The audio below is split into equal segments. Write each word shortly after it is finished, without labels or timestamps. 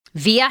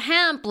Via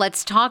Hemp,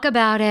 let's talk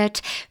about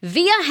it.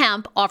 Via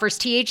Hemp offers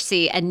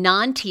THC and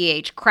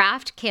non-TH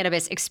craft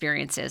cannabis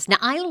experiences. Now,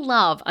 I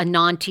love a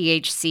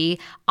non-THC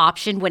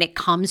option when it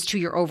comes to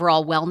your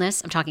overall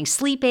wellness. I'm talking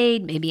sleep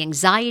aid, maybe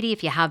anxiety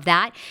if you have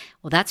that.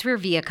 Well, that's where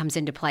Via comes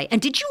into play.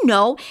 And did you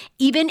know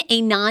even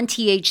a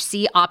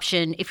non-THC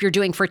option, if you're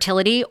doing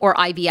fertility or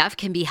IVF,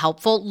 can be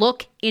helpful?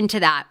 Look into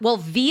that. Well,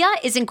 Via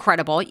is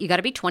incredible. You got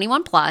to be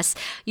 21 plus.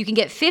 You can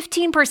get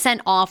 15%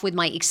 off with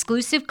my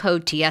exclusive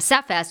code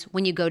TSFS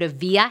when you go to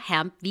Via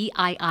Hemp,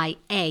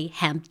 VIIA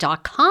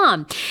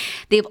hemp.com.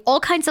 They have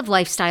all kinds of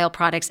lifestyle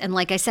products. And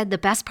like I said, the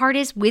best part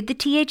is with the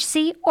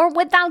THC or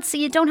without, so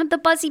you don't have the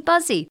buzzy.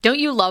 Don't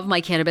you love my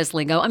cannabis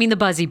lingo? I mean, the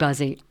buzzy.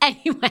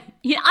 Anyway, I'm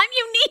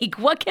unique.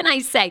 What can I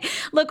say?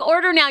 Look,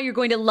 order now. You're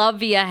going to love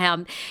Via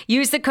Hemp.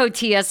 Use the code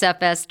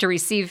TSFS to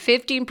receive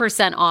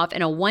 15% off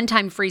and a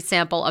one-time free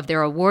sample of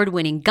their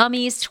award-winning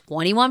gummies,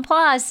 21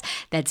 plus.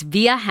 That's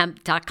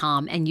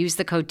viahemp.com, and use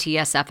the code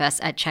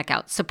TSFS at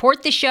checkout.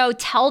 Support the show.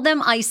 Tell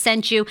them I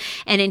sent you,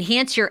 and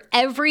enhance your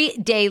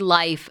everyday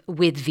life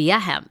with Via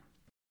Hemp.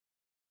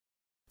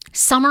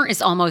 Summer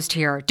is almost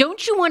here.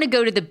 Don't you want to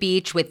go to the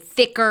beach with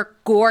thicker,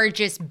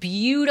 gorgeous,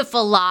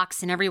 beautiful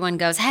locks, and everyone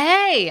goes,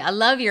 "Hey, I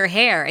love your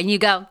hair," and you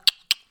go,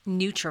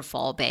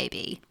 "Nutrafol,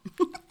 baby."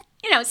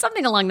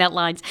 Something along that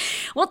lines.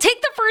 Well,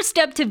 take the first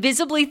step to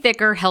visibly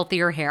thicker,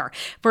 healthier hair.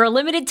 For a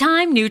limited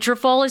time,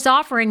 Nutrafol is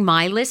offering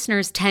my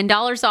listeners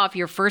 $10 off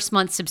your first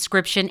month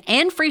subscription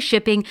and free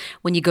shipping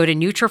when you go to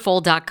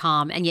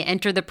Nutrafol.com and you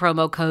enter the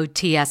promo code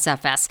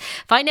TSFS.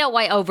 Find out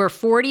why over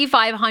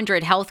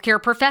 4,500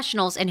 healthcare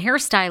professionals and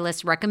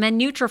hairstylists recommend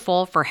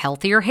Nutrafol for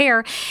healthier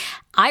hair.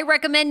 I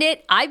recommend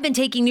it. I've been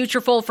taking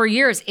Nutrafol for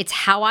years. It's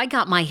how I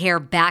got my hair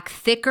back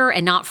thicker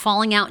and not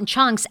falling out in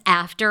chunks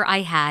after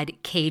I had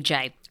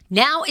KJ.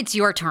 Now it's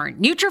your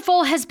turn.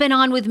 Nutrafol has been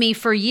on with me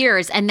for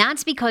years, and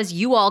that's because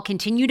you all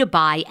continue to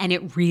buy, and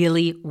it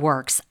really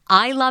works.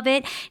 I love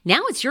it.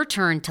 Now it's your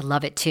turn to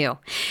love it too.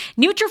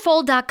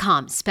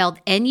 Nutrafol.com,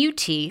 spelled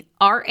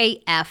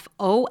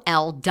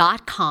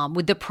Nutrafol.com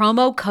with the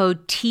promo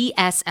code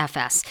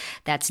TSFS.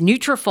 That's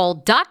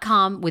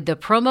Nutrafol.com with the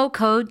promo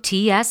code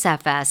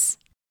TSFS.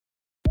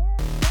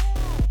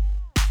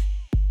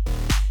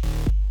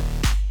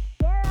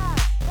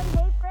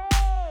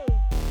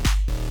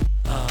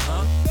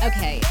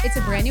 Okay, it's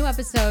a brand new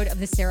episode of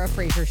the Sarah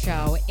Fraser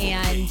Show,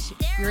 and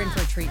you're in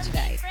for a treat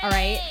today, all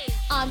right?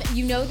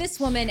 You know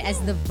this woman as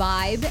the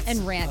Vibe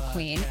and Rant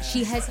Queen.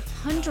 She has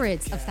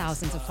hundreds of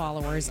thousands of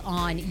followers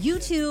on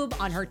YouTube,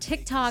 on her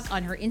TikTok,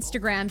 on her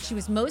Instagram. She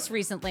was most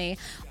recently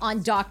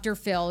on Dr.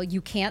 Phil.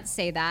 You can't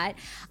say that.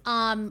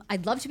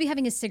 I'd love to be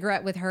having a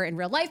cigarette with her in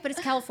real life, but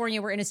it's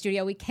California. We're in a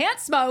studio. We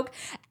can't smoke.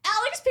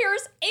 Alex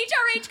Pierce,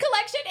 HRH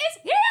Collection is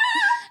here!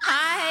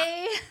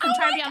 Hi. I'm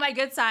trying to be on my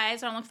good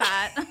side so I don't look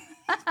fat.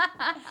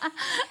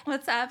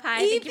 What's up? Hi.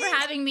 Thank you for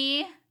having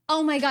me.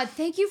 Oh my God.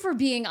 Thank you for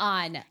being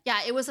on.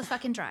 Yeah, it was a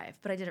fucking drive,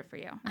 but I did it for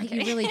you.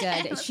 You really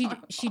did. She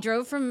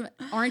drove from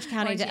Orange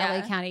County to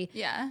LA County.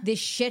 Yeah. This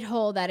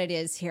shithole that it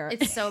is here.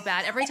 It's so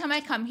bad. Every time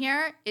I come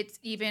here, it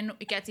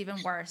gets even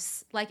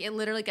worse. Like it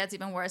literally gets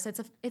even worse.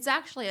 It's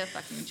actually a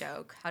fucking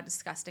joke how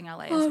disgusting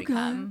LA has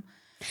become.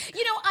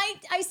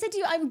 I said to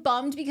you, I'm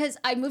bummed because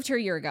I moved here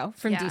a year ago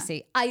from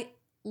DC. I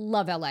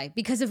love LA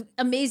because of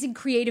amazing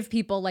creative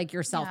people like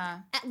yourself. Yeah.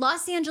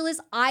 Los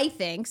Angeles, I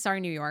think,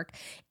 New York,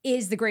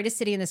 is the greatest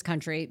city in this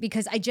country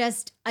because I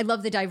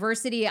love the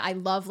diversity. I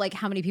love like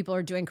how many people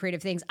are doing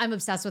creative things. I'm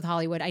obsessed with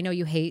Hollywood. I know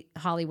you hate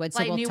Hollywood,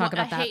 so we'll talk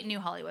about that. I hate New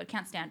Hollywood.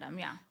 Can't stand them.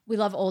 Yeah. We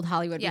love old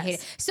Hollywood. Yes. We hate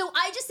it. So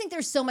I just think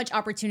there's so much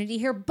opportunity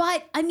here.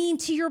 But I mean,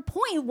 to your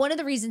point, one of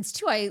the reasons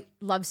too I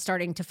love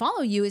starting to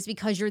follow you is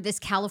because you're this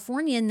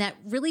Californian that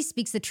really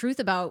speaks the truth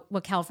about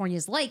what California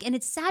is like. And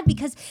it's sad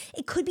because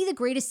it could be the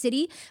greatest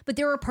city, but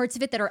there are parts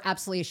of it that are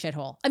absolutely a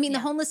shithole. I mean, the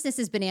homelessness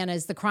is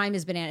bananas. The crime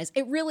is bananas.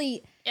 It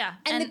really,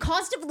 and the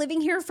cost of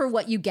living here for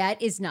what you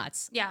get is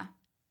nuts. Yeah.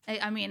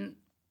 I mean,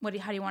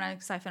 how do you want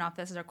to siphon off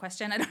this as a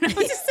question? I don't know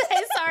what to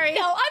say. Sorry.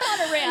 No,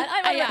 I'm on a rant.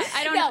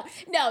 I don't know.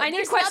 No. I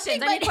need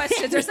questions. I need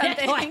questions or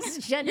something. You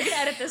can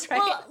edit this right.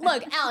 Well,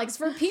 look, Alex,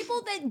 for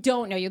people that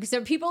don't know you, because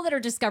there are people that are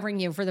discovering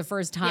you for the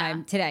first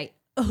time today,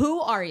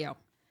 who are you?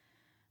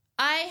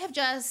 I have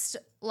just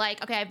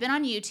I've been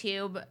on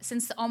YouTube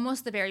since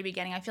almost the very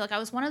beginning. I feel like I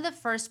was one of the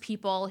first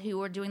people who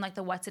were doing like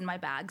the what's in my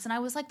bags. And I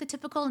was like the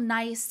typical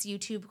nice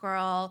YouTube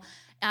girl,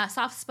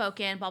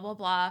 soft-spoken, blah, blah,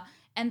 blah.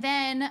 And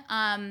then,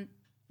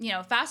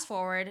 fast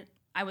forward,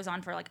 I was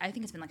on for I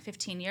think it's been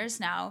 15 years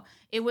now.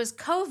 It was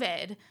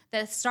COVID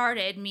that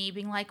started me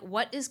being like,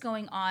 what is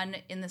going on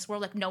in this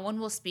world? Like, no one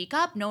will speak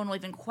up. No one will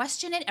even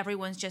question it.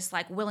 Everyone's just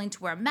willing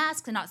to wear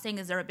masks and not saying,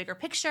 is there a bigger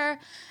picture?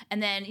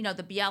 And then,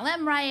 the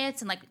BLM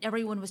riots and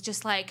everyone was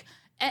just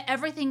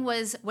everything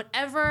was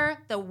whatever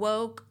the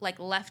woke,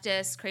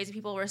 leftist, crazy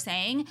people were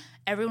saying,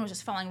 everyone was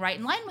just falling right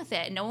in line with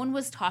it. No one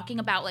was talking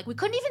about, we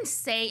couldn't even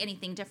say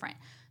anything different.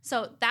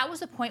 So that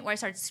was the point where I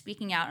started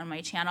speaking out on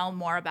my channel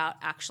more about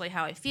actually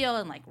how I feel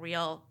and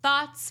real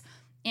thoughts.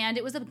 And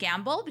it was a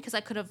gamble because I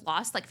could have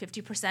lost like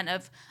 50%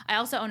 of, I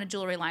also own a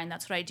jewelry line.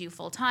 That's what I do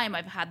full time.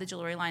 I've had the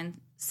jewelry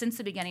line since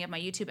the beginning of my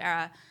YouTube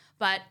era.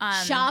 But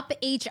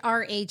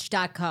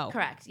shophrh.co.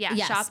 Correct. Yeah.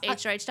 Yes.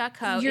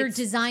 Shophrh.co. Your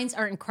designs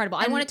are incredible.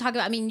 I want to talk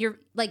about, I mean, you're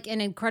like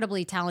an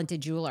incredibly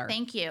talented jeweler.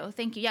 Thank you.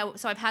 Thank you. Yeah.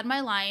 So I've had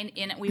my line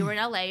we were in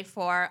LA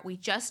we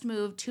just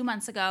moved 2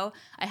 months ago.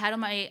 I had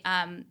my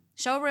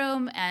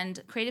showroom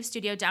and creative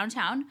studio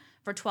downtown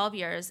for 12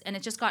 years. And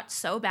it just got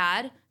so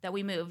bad that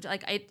we moved.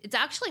 Like it's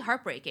actually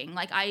heartbreaking.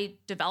 Like I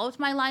developed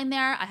my line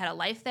there. I had a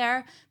life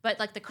there, but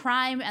like the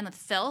crime and the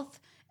filth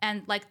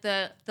and like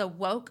the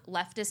woke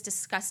leftist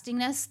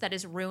disgustingness that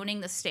is ruining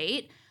the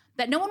state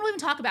that no one will even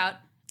talk about.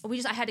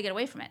 I had to get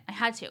away from it. I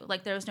had to.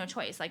 Like there was no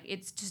choice. Like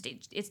it's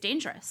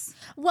dangerous.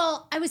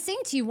 Well, I was saying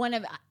to you,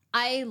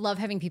 I love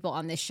having people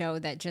on this show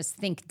that just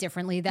think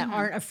differently, that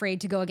aren't afraid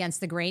to go against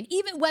the grain,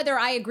 even whether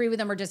I agree with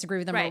them or disagree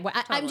with them. Right, or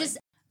totally.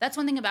 That's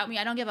one thing about me.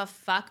 I don't give a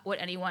fuck what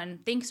anyone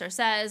thinks or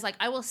says. Like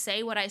I will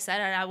say what I said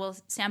and I will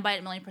stand by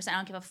it 1,000,000%. I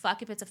don't give a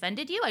fuck if it's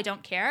offended you. I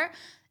don't care.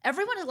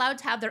 Everyone is allowed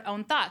to have their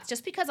own thoughts.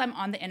 Just because I'm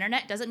on the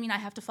internet doesn't mean I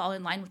have to fall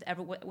in line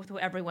with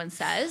what everyone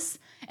says.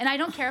 And I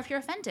don't care if you're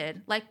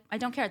offended. Like, I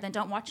don't care. Then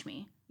don't watch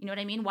me. You know what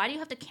I mean? Why do you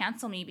have to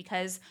cancel me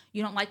because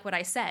you don't like what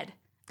I said?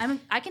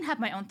 I can have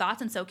my own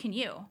thoughts and so can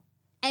you.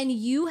 And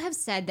you have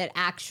said that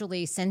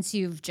actually since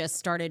you've just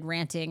started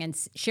ranting and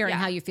sharing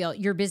how you feel,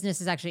 your business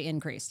has actually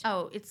increased.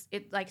 Oh, it's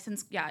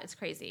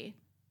crazy.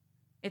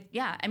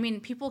 I mean,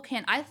 people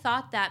can, I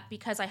thought that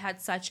because I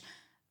had such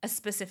a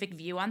specific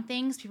view on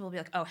things, people will be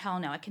like, oh, hell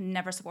no, I can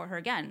never support her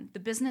again. The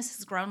business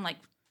has grown, like,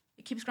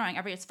 it keeps growing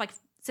it's like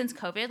since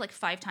COVID, like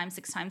 5 times,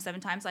 6 times,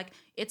 7 times, like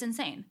it's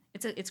insane.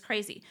 It's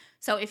crazy.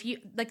 So if you,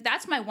 like,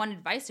 that's my one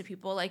advice to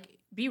people, like,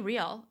 be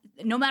real.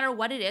 No matter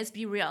what it is,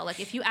 be real. Like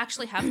if you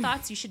actually have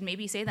thoughts, you should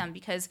maybe say them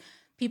because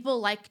people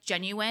like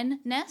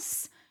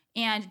genuineness.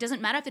 And it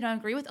doesn't matter if they don't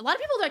agree with. A lot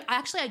of people are like,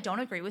 actually, I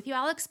don't agree with you,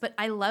 Alex, but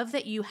I love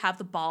that you have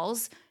the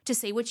balls to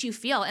say what you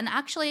feel. And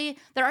actually,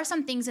 there are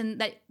some things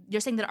that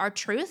you're saying that are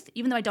truth,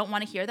 even though I don't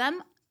want to hear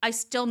them. I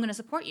still am going to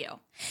support you.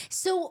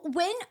 So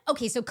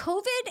so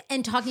COVID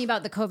and talking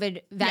about the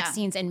COVID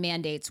vaccines and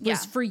mandates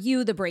was for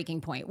you the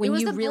breaking point. When it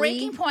was you the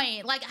breaking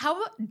point. Like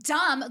how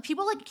dumb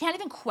people like can't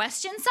even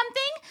question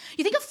something.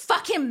 You think a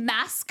fucking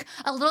mask,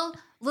 a little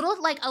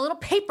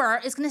paper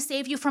is going to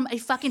save you from a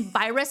fucking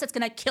virus that's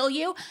going to kill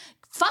you?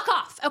 Fuck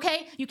off,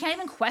 okay? You can't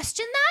even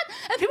question that?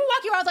 And people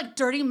walking around with like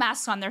dirty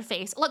masks on their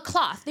face, like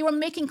cloth. They were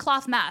making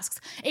cloth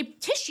masks. A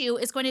tissue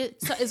is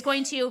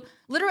going to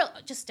literally,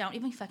 just don't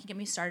even fucking get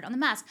me started on the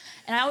mask.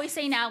 And I always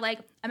say now, like,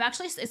 I'm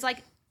actually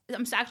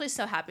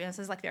so happy. This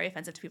is like very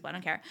offensive to people. I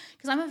don't care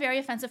because I'm a very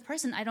offensive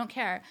person. I don't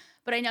care.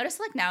 But I notice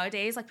like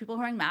nowadays, like people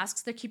who are wearing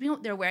masks,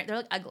 they're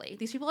like ugly.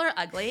 These people are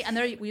ugly and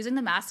they're using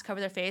the mask to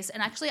cover their face.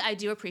 And actually, I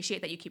do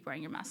appreciate that you keep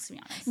wearing your masks, to be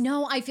honest.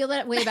 No, I feel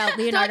that way about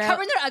Leonardo. They're like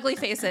covering their ugly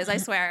faces, I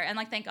swear. And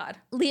like, thank God.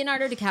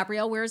 Leonardo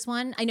DiCaprio wears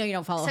one. I know you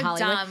don't follow Hollywood,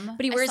 dumb.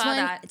 But he wears one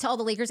that. to all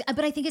the Lakers.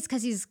 But I think it's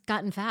because he's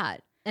gotten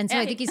fat. And so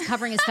I think he's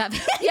covering his fat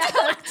face. Yeah,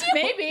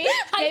 maybe.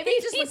 Maybe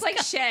he just looks like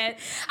shit.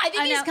 I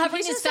think he's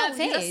covering his fat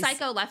face. He's a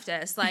psycho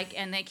leftist, like,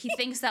 and like he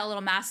thinks that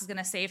little mask is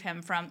gonna save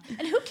him from.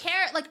 And who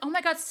cares? Like, oh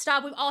my God,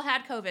 stop! We've all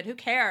had COVID. Who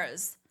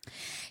cares?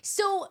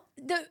 So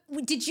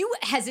did you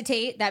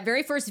hesitate that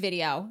very first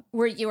video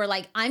where you were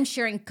like, I'm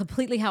sharing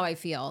completely how I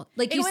feel?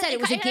 Like you said,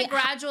 it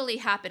gradually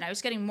happened. I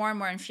was getting more and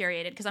more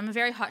infuriated because I'm a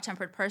very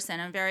hot-tempered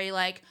person. I'm very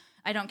like,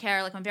 I don't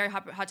care. Like I'm a very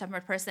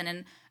hot-tempered person.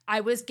 And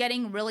I was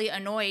getting really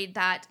annoyed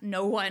that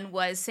no one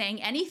was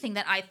saying anything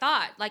that I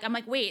thought. Like, I'm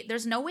like, wait,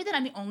 there's no way that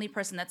I'm the only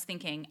person that's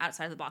thinking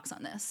outside of the box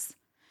on this.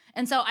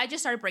 And so I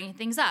just started bringing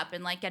things up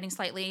and like getting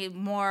slightly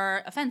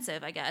more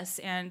offensive, I guess,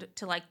 and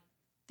to like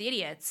the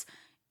idiots.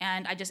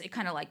 And it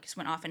kind of like just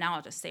went off and now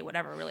I'll just say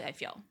whatever really I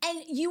feel.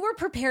 And you were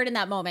prepared in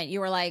that moment.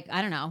 You were like,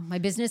 I don't know, my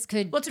business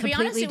could completely die.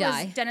 Well, to be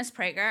honest, it was Dennis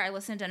Prager. I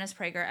listen to Dennis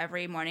Prager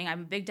every morning.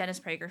 I'm a big Dennis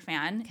Prager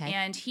fan. Okay.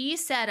 And he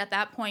said at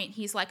that point,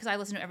 he's like, because I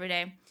listen to it every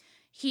day,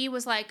 he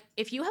was like,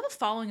 if you have a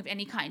following of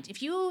any kind,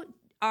 if you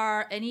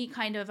are any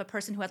kind of a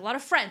person who has a lot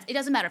of friends, it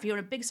doesn't matter if you're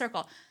in a big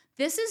circle,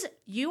 this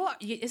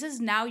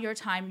is now your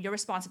time, your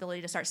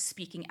responsibility to start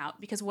speaking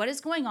out because what is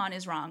going on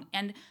is wrong.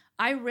 And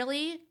I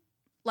really...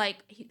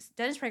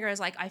 Dennis Prager is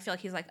like, I feel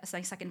like he's like a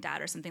second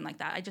dad or something like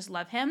that. I just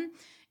love him.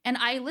 And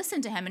I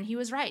listened to him and he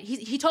was right.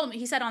 He told me,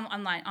 he said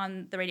online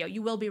on the radio,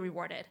 you will be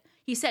rewarded.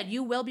 He said,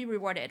 you will be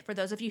rewarded for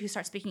those of you who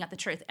start speaking out the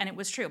truth. And it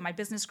was true. My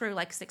business grew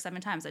like 6-7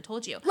 times. I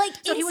told you. Like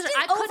so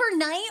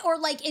overnight or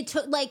like it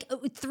took like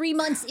 3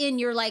 months in,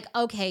 you're like,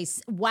 okay,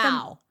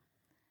 wow.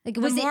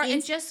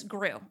 It just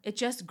grew. It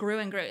just grew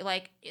and grew.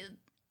 Like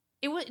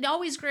it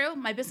always grew.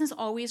 My business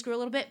always grew a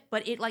little bit,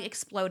 but it like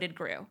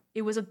grew.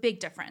 It was a big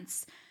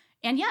difference.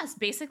 And yes,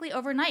 basically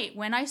overnight,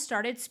 when I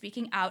started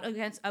speaking out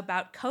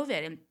about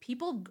COVID, and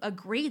people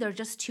agree they're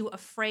just too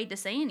afraid to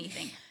say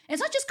anything. And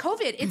it's not just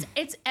COVID;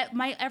 it's at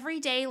my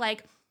everyday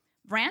like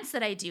rants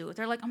that I do.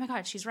 They're like, "Oh my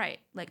God, she's right!"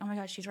 Like, "Oh my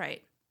God, she's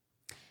right."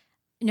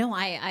 No,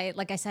 I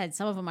like I said,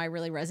 some of them I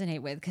really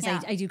resonate with because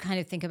I do kind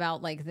of think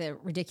about like the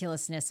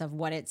ridiculousness of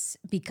what it's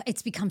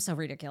become so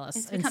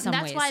ridiculous in some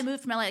ways. That's why I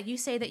moved from LA. Like you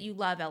say that you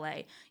love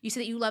LA. You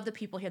say that you love the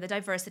people here, the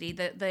diversity,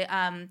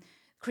 the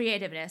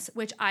creativeness,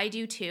 which I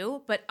do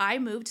too. But I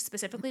moved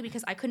specifically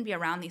because I couldn't be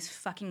around these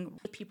fucking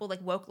people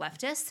like woke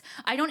leftists.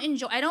 I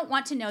don't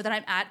want to know that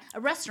I'm at a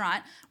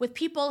restaurant with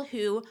people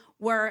who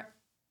were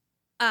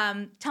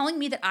telling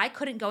me that I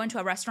couldn't go into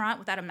a restaurant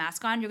without a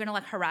mask on. You're going to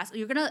like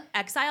you're going to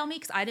exile me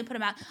because I didn't put a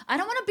mask. I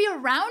don't want to be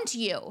around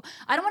you.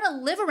 I don't want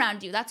to live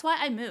around you. That's why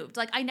I moved.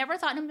 Like I never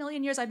thought in a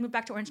million years I'd move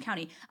back to Orange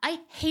County.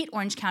 I hate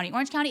Orange County.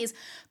 Orange County is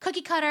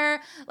cookie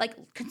cutter, like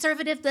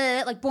conservative,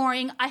 like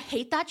boring. I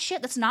hate that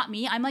shit. That's not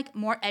me. I'm like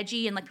more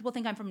edgy and like people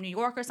think I'm from New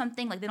York or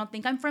something. Like they don't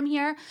think I'm from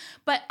here.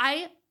 But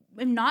I'm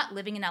not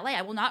living in LA.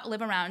 I will not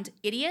live around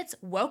idiots,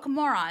 woke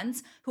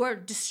morons who are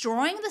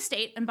destroying the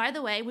state. And by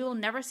the way, we will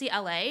never see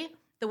LA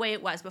the way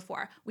it was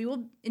before. We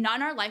will not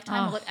in our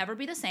lifetime will it ever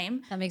be the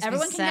same. That makes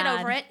Everyone me can sad.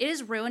 get over it. It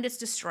is ruined. It's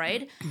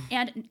destroyed.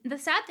 And the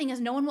sad thing is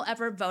no one will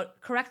ever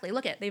vote correctly.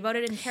 Look they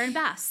voted in Karen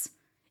Bass.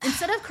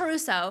 Instead of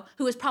Caruso,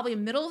 who is probably a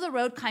middle of the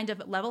road kind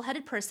of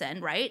level-headed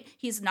person, right?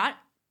 He's not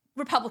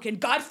Republican.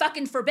 God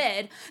fucking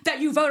forbid that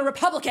you vote a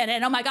Republican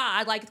and oh my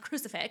God, like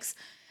crucifix.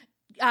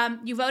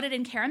 You voted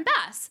in Karen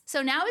Bass.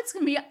 So now it's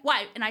going to be,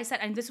 why? And I said,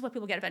 and this is what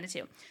people get offended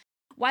to.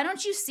 Why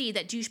don't you see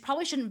that you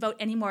probably shouldn't vote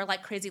anymore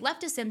like crazy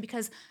leftists in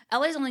because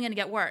LA is only going to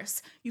get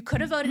worse. You could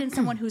have voted in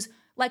someone who's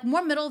like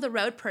more middle of the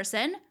road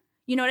person,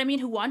 you know what I mean,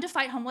 who wanted to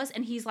fight homeless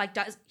and he's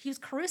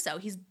Caruso.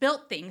 He's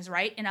built things,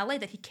 right, in LA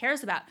that he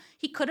cares about.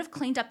 He could have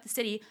cleaned up the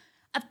city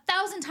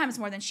 1,000 times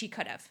more than she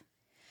could have.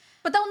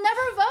 But they'll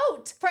never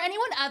vote for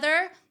anyone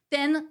other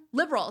than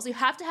liberals. You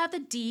have to have the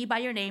D by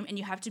your name and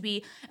you have to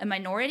be a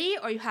minority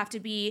or you have to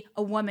be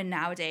a woman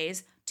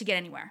nowadays to get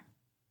anywhere.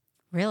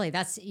 Really?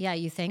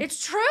 You think?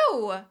 It's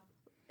true.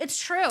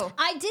 It's true.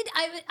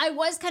 I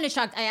was kind of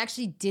shocked. I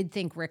actually did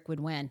think Rick would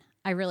win.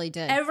 I really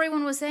did.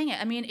 Everyone was saying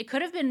it. I mean, it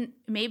could have been,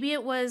 maybe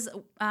it was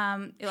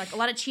like a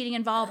lot of cheating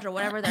involved or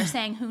whatever they're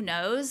saying. Who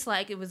knows?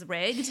 Like it was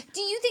rigged. Do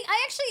you think,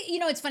 I actually,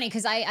 it's funny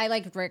because I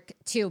like Rick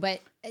too,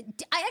 but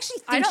I actually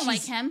think I don't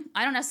like him.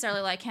 I don't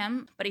necessarily like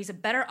him, but he's a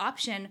better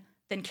option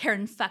than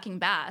Karen fucking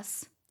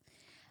Bass.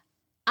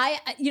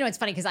 It's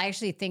funny because I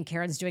actually think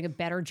Karen's doing a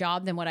better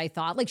job than what I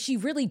thought. Like she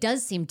really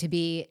does seem to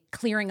be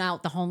clearing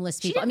out the homeless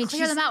people. She didn't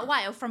clear them out.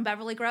 Why? From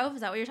Beverly Grove?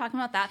 Is that what you're talking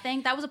about? That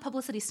thing? That was a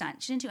publicity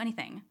stunt. She didn't do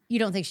anything. You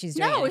don't think she's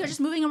doing anything? No, they're just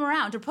moving them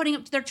around. They're putting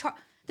up,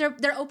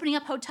 they're opening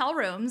up hotel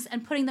rooms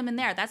and putting them in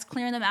there. That's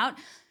clearing them out.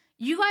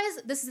 You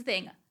guys, this is the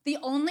thing. The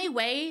only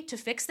way to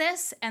fix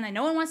this, and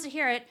no one wants to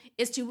hear it,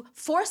 is to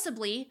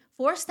forcibly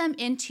force them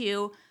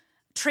into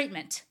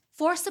treatment.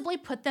 Forcibly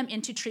put them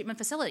into treatment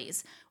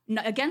facilities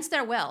against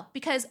their will,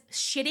 because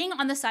shitting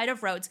on the side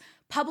of roads,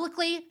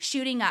 publicly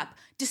shooting up,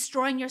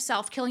 destroying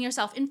yourself, killing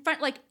yourself in front,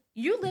 like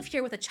you live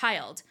here with a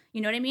child,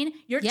 you know what I mean?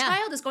 Your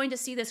child is going to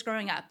see this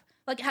growing up.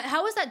 Like,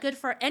 how is that good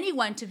for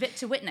anyone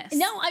to witness?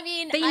 No, I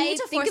mean, they need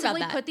to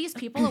forcibly put these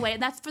people away,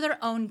 and that's for their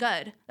own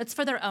good. That's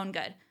for their own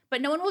good.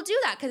 But no one will do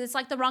that because it's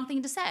like the wrong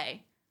thing to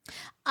say.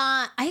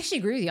 I actually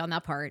agree with you on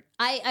that part.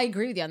 I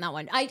agree with you on that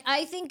one.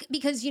 I think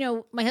because,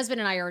 my husband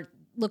and I are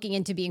looking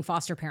into being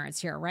foster parents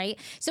here, right?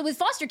 So with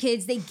foster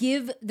kids, they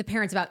give the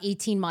parents about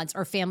 18 months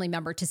or family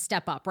member to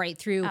step up, right?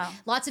 Through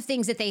lots of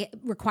things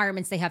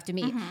requirements they have to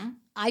meet. Mm-hmm.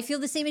 I feel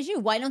the same as you.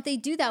 Why don't they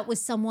do that with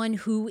someone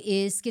who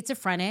is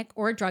schizophrenic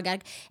or a drug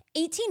addict?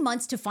 18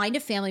 months to find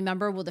a family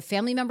member. Will the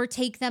family member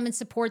take them and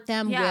support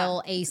them? Yeah,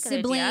 will a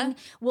sibling?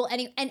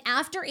 And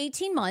after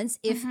 18 months,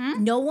 if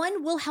no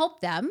one will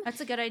help them,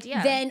 that's a good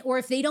idea. Then, or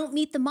if they don't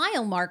meet the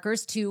mile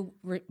markers to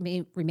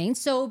remain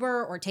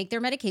sober or take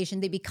their medication,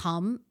 they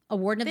become a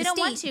warden of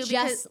the state,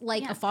 just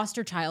like a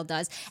foster child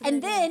does.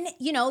 And then,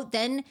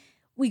 then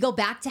we go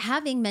back to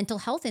having mental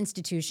health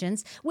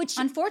institutions, which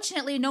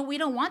unfortunately, no, we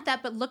don't want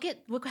that. But look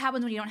what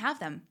happens when you don't have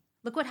them.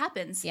 Look what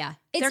happens. Yeah.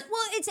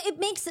 It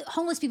makes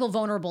homeless people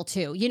vulnerable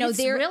too. It's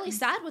really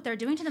sad what they're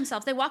doing to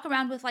themselves. They walk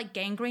around with like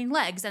gangrene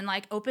legs and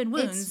like open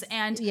wounds.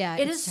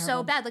 It is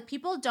so bad. Like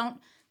people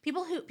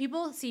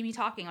see me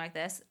talking like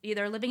this,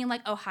 either living in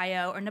like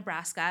Ohio or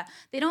Nebraska.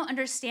 They don't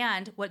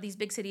understand what these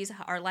big cities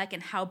are like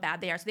and how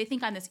bad they are. So they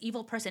think I'm this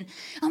evil person.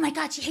 Oh my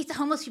God, she hates the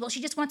homeless people. She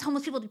just wants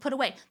homeless people to be put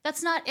away.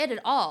 That's not it at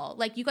all.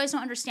 Like you guys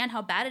don't understand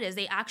how bad it is.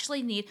 They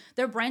actually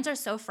their brains are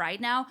so fried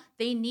now.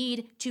 They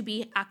need to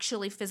be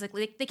actually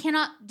physically, they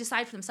cannot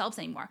decide for themselves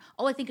anymore.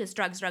 All I think is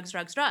drugs, drugs,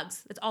 drugs,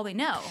 drugs. That's all they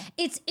know.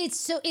 It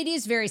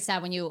is very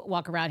sad when you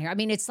walk around here. I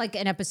mean, it's like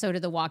an episode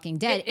of The Walking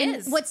Dead. It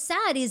is. What's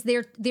sad is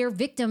they're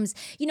victims.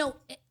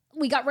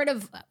 We got rid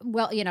of,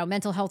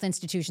 mental health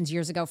institutions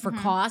years ago for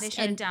cost. They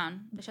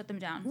shut them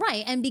down.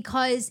 Right. And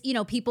because,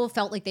 people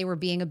felt like they were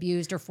being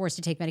abused or forced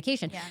to take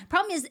medication. Yeah.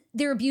 Problem is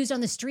they're abused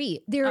on the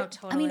street.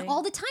 Totally. I mean,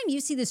 all the time you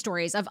see the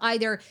stories of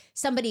either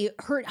somebody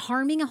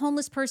harming a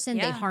homeless person,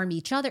 they harm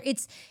each other.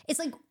 It's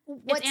like,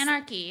 it's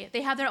anarchy.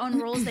 They have their own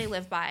rules they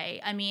live by.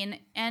 I mean,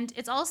 and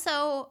it's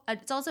also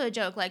a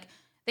joke. Like,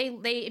 They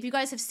if you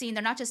guys have seen,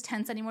 they're not just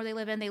tents anymore they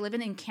live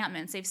in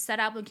encampments. They've set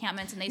up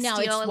encampments and they No,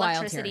 steal it's wild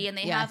electricity here. and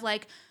they Yeah. have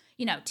like,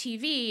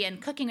 TV and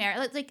cooking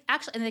area. Like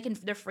actually, and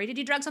they're free to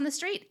do drugs on the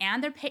street,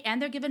 and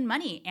they're given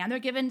money, and they're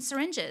given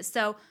syringes.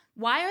 So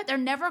they're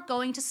never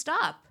going to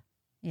stop.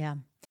 Yeah.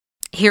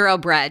 Hero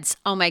breads.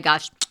 Oh my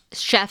gosh.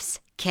 Chef's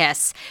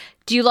kiss.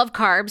 Do you love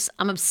carbs?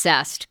 I'm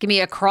obsessed. Give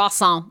me a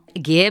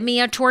croissant. Give me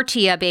a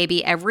tortilla,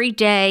 baby, every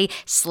day,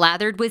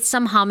 slathered with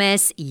some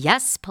hummus.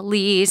 Yes,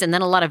 please. And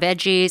then a lot of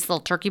veggies, a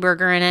little turkey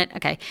burger in it.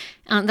 Okay.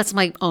 That's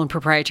my own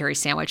proprietary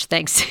sandwich.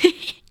 Thanks.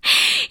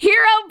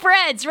 Hero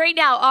Breads right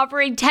now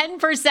offering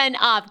 10%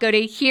 off. Go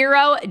to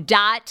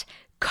hero.co.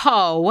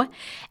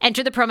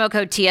 Enter the promo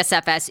code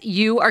TSFS.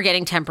 You are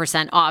getting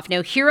 10% off.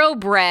 Now, Hero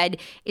Bread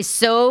is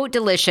so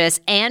delicious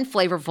and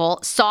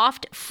flavorful,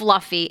 soft,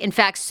 fluffy. In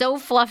fact, so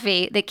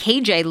fluffy that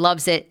KJ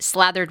loves it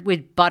slathered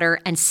with butter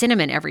and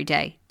cinnamon every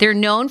day. They're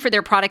known for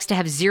their products to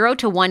have 0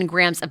 to 1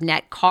 grams of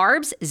net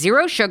carbs,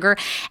 0 sugar,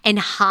 and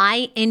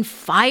high in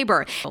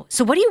fiber.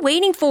 So what are you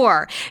waiting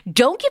for?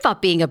 Don't give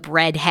up being a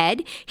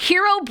breadhead.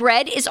 Hero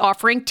Bread is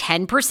offering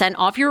 10%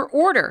 off your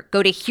order.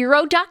 Go to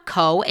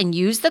hero.co and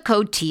use the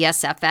code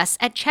TSFS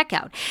at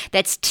checkout.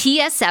 That's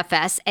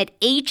TSFS at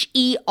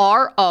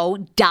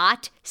HERO.CO.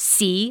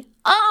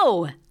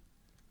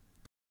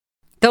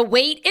 The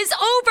wait is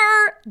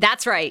over.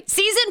 That's right.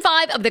 Season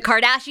 5 of The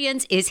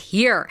Kardashians is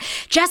here.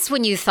 Just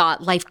when you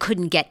thought life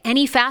couldn't get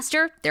any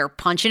faster, they're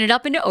punching it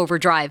up into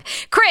overdrive.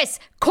 Kris,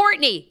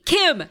 Kourtney,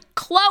 Kim,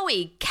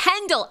 Khloe,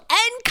 Kendall,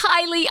 and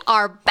Kylie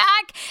are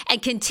back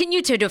and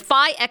continue to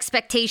defy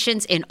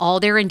expectations in all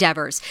their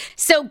endeavors.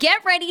 So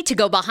get ready to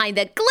go behind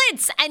the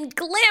glitz and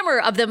glamour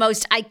of the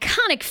most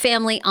iconic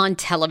family on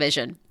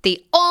television.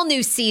 The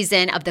all-new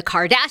season of The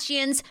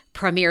Kardashians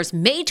premieres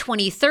May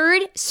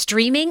 23rd,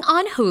 streaming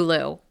on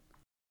Hulu.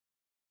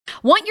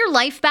 Want your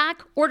life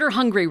back? Order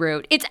Hungry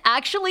Root. It's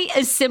actually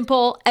as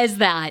simple as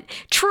that.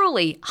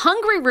 Truly,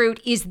 Hungry Root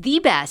is the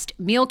best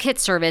meal kit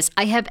service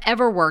I have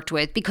ever worked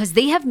with because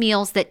they have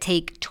meals that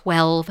take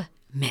 12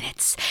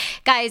 minutes.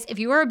 Guys, if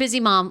you are a busy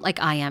mom like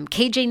I am,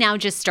 KJ now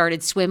just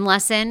started swim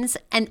lessons.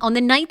 And on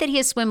the night that he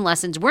has swim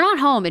lessons, we're not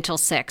home until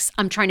 6.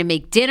 I'm trying to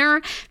make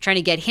dinner, trying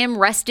to get him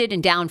rested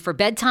and down for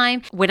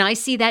bedtime. When I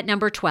see that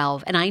number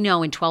 12, and I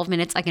know in 12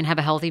 minutes I can have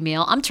a healthy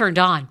meal, I'm turned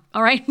on.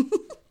 All right.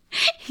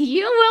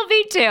 You will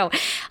be too.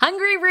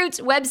 Hungry Root's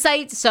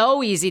website,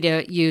 so easy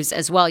to use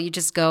as well. You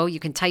just go, you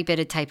can type in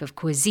a type of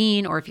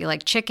cuisine, or if you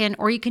like chicken,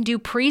 or you can do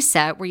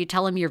preset where you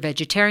tell them you're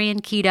vegetarian,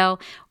 keto,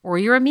 or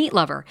you're a meat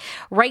lover.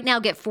 Right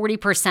now, get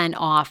 40%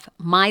 off.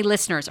 My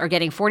listeners are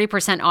getting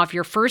 40% off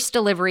your first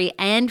delivery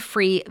and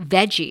free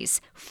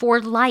veggies for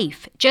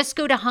life. Just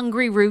go to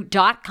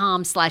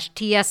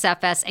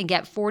hungryroot.com/TSFS and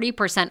get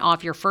 40%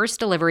 off your first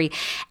delivery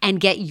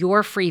and get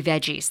your free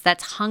veggies.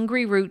 That's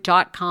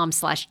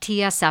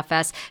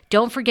hungryroot.com/TSFS.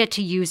 Don't forget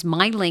to use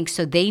my link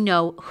so they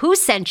know who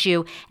sent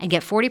you and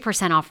get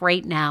 40% off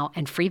right now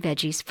and free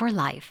veggies for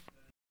life.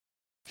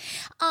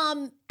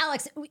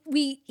 Alex,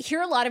 we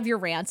hear a lot of your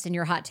rants and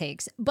your hot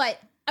takes, but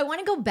I want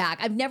to go back.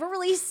 I've never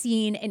really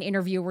seen an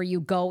interview where you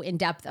go in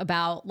depth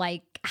about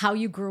like how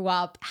you grew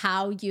up,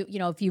 how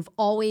if you've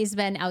always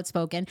been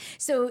outspoken.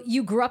 So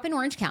you grew up in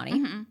Orange County.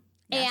 Mm-hmm.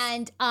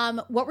 Yes.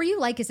 And what were you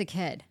like as a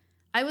kid?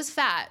 I was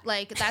fat.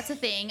 Like, that's a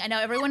thing. I know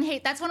everyone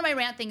hates. That's one of my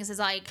rant things is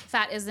like,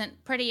 fat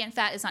isn't pretty and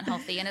fat is not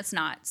healthy, and it's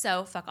not.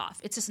 So fuck off.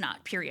 It's just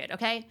not, period.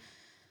 Okay?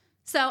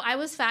 So I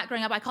was fat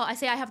growing up. I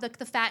say I have the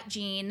fat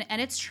gene,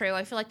 and it's true.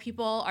 I feel like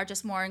people are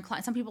just more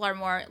inclined. Some people are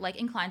more like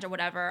inclined or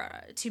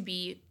whatever to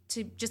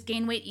just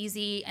gain weight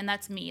easy, and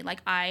that's me. Like,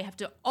 I have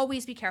to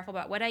always be careful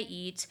about what I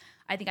eat.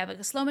 I think I have like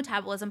a slow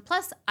metabolism.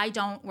 Plus, I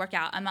don't work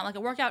out. I'm not like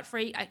a workout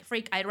freak.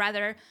 I'd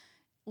rather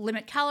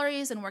limit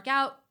calories and work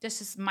out.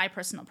 This is my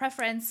personal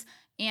preference.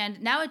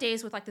 And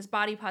nowadays with like this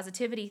body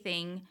positivity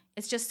thing,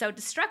 it's just so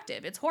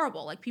destructive. It's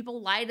horrible. Like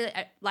people lie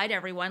to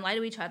everyone, lie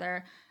to each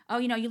other. Oh,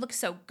 you look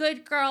so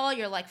good, girl.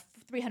 You're like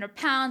 300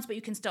 pounds, but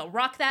you can still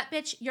rock that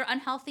bitch. You're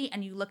unhealthy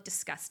and you look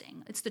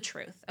disgusting. It's the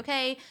truth,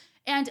 okay?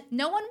 And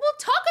no one will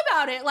talk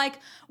about it. Like,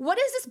 what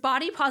is this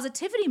body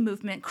positivity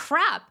movement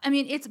crap? I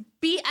mean, it's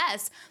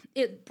BS.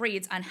 It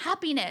breeds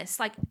unhappiness.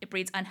 Like, it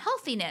breeds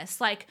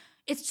unhealthiness. Like,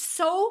 it's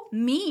so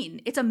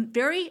mean. It's a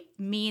very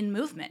mean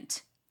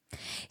movement.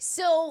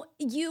 So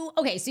you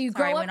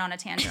grow up. I went on a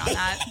tangent on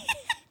that.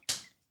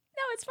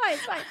 No, it's fine.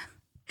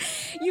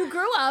 You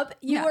grew up,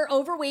 you were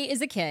overweight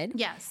as a kid.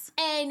 Yes.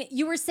 And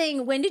you were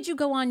saying, when did you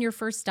go on your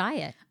first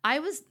diet? I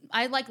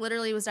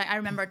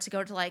remember to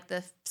go to like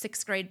the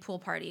 6th grade pool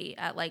party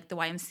at like the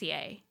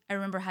YMCA. I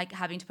remember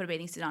having to put a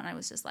bathing suit on. I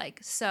was just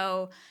like,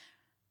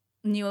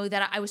 knew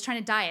that I was trying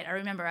to diet. I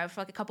remember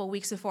for like a couple of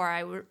weeks before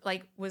I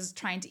was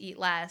trying to eat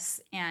less.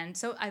 And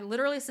so I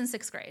literally since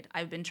 6th grade,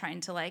 I've been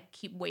trying to like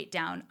keep weight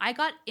down. I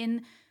got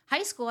in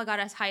high school, I got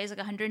as high as like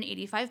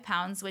 185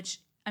 pounds, which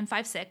I'm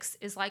 5'6",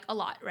 is like a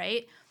lot,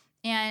 right?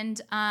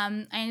 And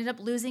I ended up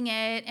losing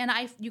it. And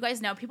you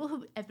guys know, people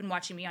who have been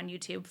watching me on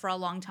YouTube for a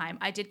long time,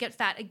 I did get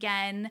fat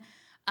again.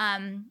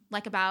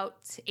 like about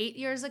 8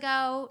 years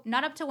ago,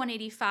 not up to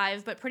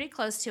 185, but pretty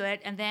close to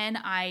it. And then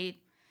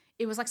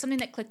it was like something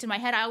that clicked in my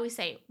head. I always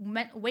say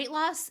weight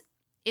loss,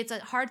 it's a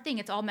hard thing.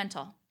 It's all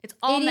mental. It's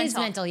all mental. It is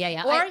mental,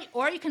 yeah.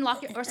 Or you can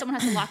or someone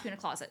has to lock you in a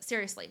closet.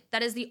 Seriously.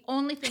 That is the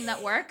only thing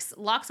that works.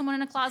 Lock someone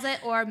in a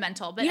closet or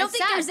mental. But you don't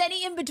think there's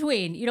any in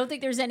between? You don't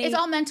think there's any? It's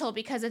all mental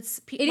because it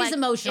is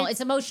emotional. It's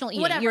emotional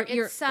eating. Whatever.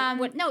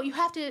 No, you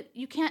have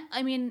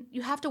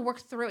to work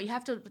through it. You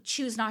have to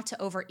choose not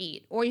to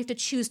overeat, or you have to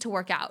choose to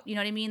work out. You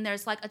know what I mean?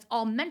 There's it's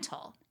all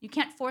mental. You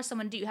can't force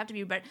someone to do. You have to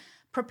be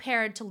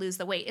prepared to lose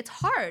the weight. It's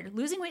hard.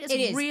 Losing weight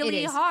is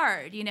really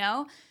hard,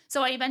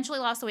 So I eventually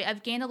lost the weight.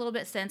 I've gained a little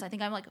bit since. I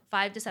think I'm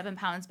 5 to 7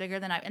 pounds bigger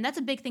than and that's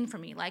a big thing for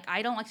me.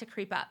 I don't like to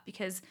creep up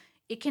because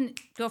it can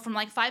go from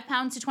 5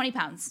 pounds to 20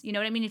 pounds. You know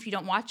what I mean? If you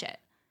don't watch it.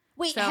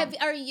 Wait,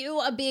 are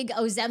you a big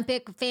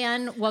Ozempic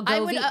fan?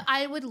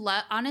 I would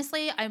love,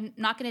 honestly, I'm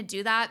not going to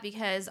do that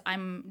because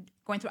I'm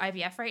going through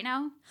IVF right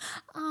now.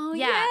 Oh,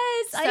 yeah.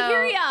 Yes. I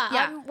hear ya.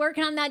 Yeah. I'm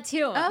working on that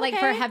too. Okay.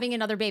 For having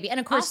another baby. And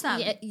of course,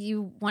 awesome.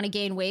 You want to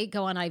gain weight,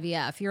 go on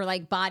IVF. Your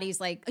body's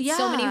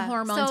so many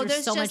hormones. So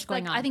there's so much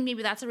going on. I think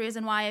maybe that's the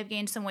reason why I've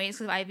gained some weight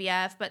because of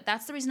IVF. But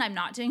that's the reason I'm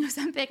not doing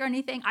Ozempic or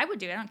anything. I would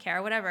do it. I don't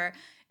care, whatever.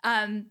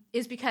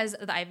 Is because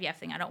of the IVF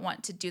thing. I don't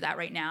want to do that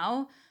right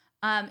now.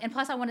 And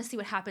plus, I want to see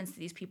what happens to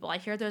these people. I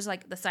hear there's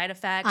the side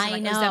effects,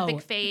 and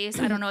Ozempic face.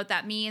 I don't know what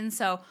that means.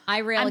 So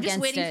I'm just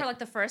waiting for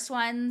the first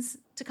ones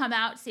to come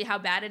out, see how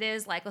bad it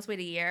is. Let's wait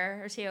a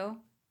year or two.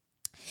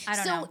 I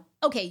don't know.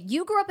 Okay,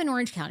 you grew up in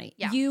Orange County.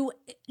 Yeah. Do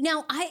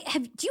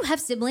you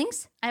have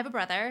siblings? I have a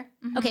brother.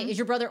 Mm-hmm. Okay, is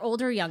your brother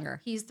older or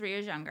younger? He's 3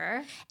 years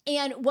younger.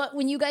 And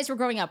when you guys were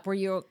growing up, were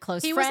you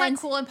close friends? He was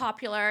cool and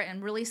popular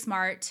and really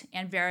smart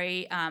and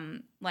very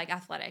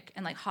athletic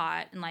and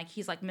hot and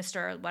he's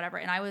Mr. whatever.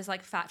 And I was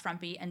fat,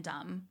 frumpy, and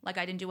dumb. I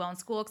didn't do well in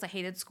school because I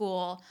hated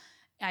school.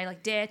 I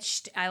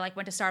ditched. I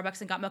went to Starbucks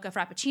and got mocha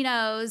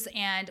frappuccinos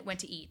and went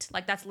to eat.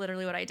 That's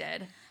literally what I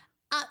did.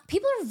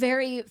 People are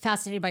very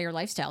fascinated by your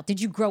lifestyle.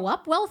 Did you grow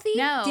up wealthy?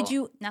 No. Did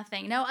you?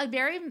 Nothing. No, a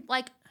very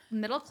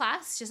middle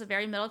class, just a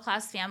very middle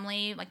class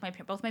family.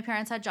 Both my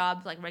parents had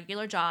jobs,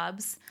 regular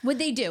jobs. What'd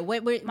they do?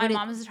 My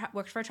mom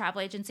worked for a travel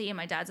agency and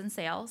my dad's in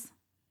sales.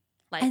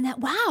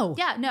 Wow.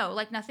 Yeah, no,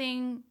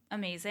 nothing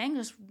amazing,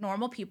 just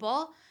normal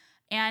people.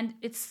 And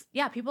it's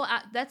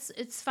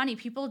funny.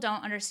 People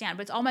don't understand,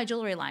 but it's all my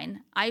jewelry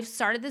line. I've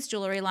started this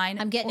jewelry line.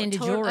 I'm getting into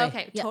jewelry.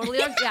 Okay, yeah. Totally,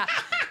 yeah.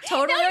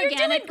 Totally no, organically.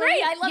 You're doing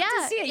great. I love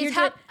to see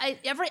it.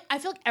 I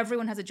feel like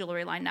everyone has a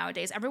jewelry line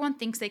nowadays. Everyone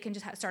thinks they can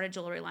just start a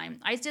jewelry line.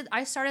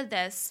 I started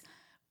this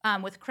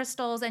with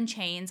crystals and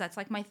chains. That's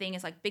my thing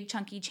is big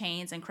chunky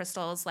chains and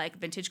crystals,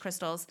 vintage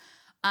crystals.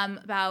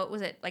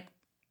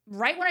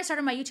 Right when I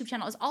started my YouTube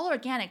channel, it was all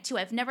organic too.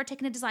 I've never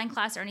taken a design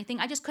class or anything.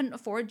 I just couldn't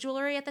afford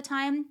jewelry at the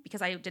time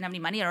because I didn't have any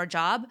money or a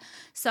job.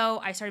 So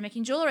I started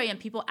making jewelry and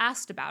people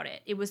asked about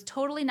it. It was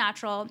totally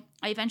natural.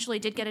 I eventually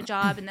did get a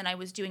job and then I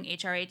was doing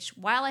HRH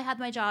while I had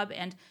my job.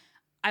 And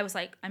I was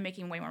I'm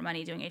making way more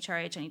money doing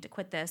HRH. I need to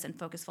quit this and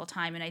focus full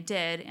time. And I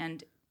did.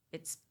 And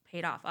it's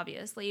paid off,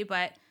 obviously.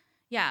 But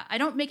yeah, I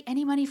don't make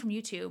any money from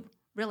YouTube.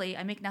 Really,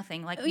 I make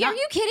nothing. Are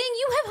you kidding?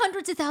 You have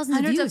hundreds of thousands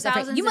of views.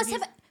 You must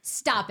have.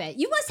 Stop it.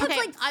 You must have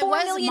 4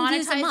 million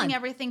views a month. I was monetizing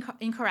everything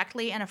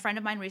incorrectly, and a friend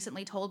of mine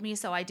recently told me,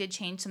 so I did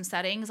change some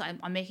settings.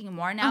 I'm making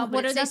more now.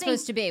 What are they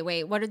supposed to be?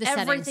 Wait, what are the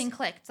settings? Everything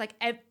clicked.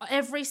 It's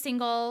every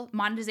single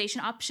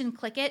monetization option,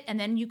 click it, and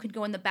then you could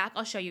go in the back.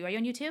 I'll show you. Are you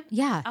on YouTube?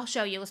 Yeah. I'll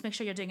show you. Let's make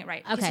sure you're doing it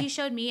right. Okay. Because he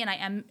showed me, and I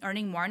am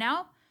earning more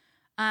now.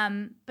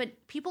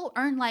 But people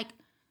earn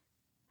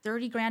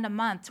 $30,000 a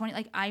month,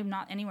 20. I'm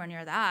not anywhere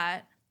near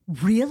that.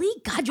 Really?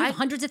 God, you have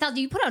hundreds of thousands.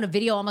 You put out a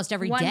video almost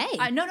every day.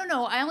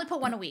 No. I only put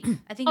one a week.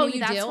 I think maybe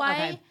that's why.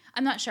 Okay.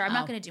 I'm not sure. I'm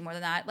not going to do more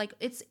than that.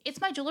 It's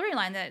my jewelry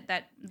line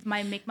that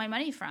I make my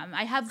money from.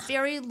 I have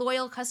very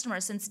loyal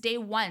customers since day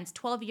one.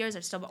 12 years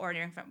are still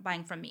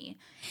buying from me.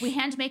 We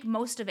hand make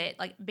most of it.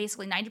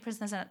 Basically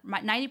 90%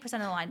 of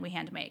the line we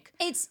hand make.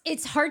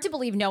 It's hard to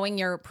believe knowing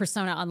your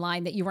persona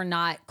online that you were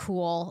not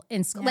cool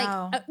in school.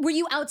 No. Were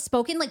you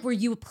outspoken? Were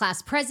you a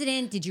class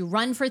president? Did you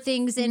run for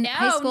things in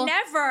high school? No,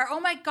 never.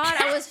 Oh my God,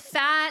 I was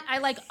fat.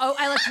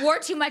 I wore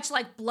too much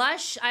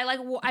blush.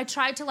 I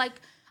tried to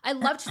I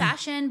loved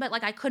fashion, but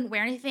I couldn't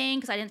wear anything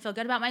because I didn't feel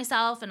good about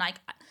myself. And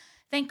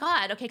thank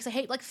God. Okay, because I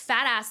hate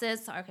fat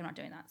asses. Sorry, okay, I'm not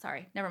doing that.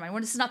 Sorry, never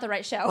mind. This is not the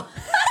right show.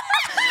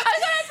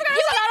 I forgot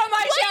it's not on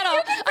my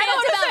channel. I don't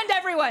want to offend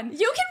everyone.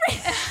 You can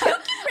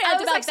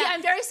rant about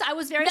that. I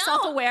was very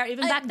self-aware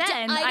even back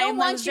then. I don't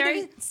want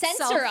you to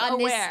censor on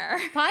this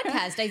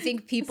podcast. I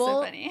think people.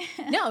 So funny.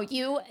 No,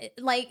 you're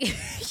really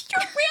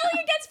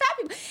against fat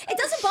people. It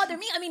doesn't bother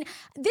me. I mean,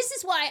 this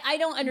is why I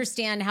don't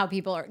understand how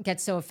people get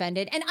so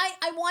offended. And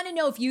I want to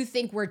know if you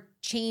think we're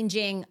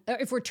changing or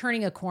if we're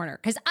turning a corner.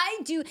 Because I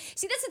do.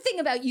 See, that's the thing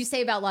about you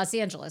say about Los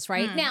Angeles,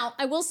 right? Now,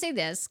 I will say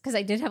this because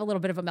I did have a little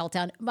bit of a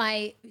meltdown.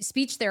 My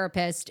speech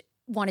therapist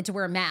wanted to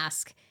wear a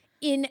mask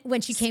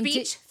when she came to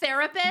speech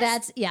therapist.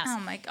 That's yes. Oh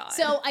my God.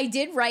 So I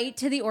did write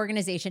to the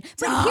organization.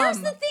 But here's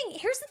the thing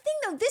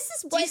though. This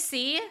is what do you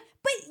see?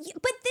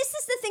 But this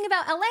is the thing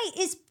about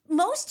LA is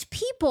most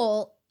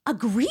people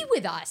agree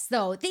with us,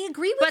 though. They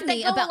agree with but me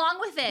they go about along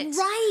with it.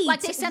 Right.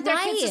 Like they sent their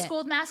kids to right. school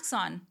with masks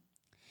on.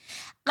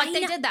 Like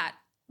they did that.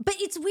 But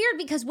it's weird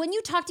because when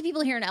you talk to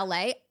people here in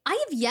LA,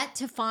 I have yet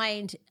to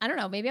find, I don't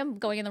know, maybe I'm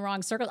going in the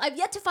wrong circle. I've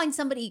yet to find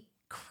somebody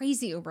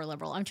crazy uber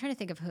liberal. I'm trying to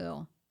think of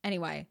who.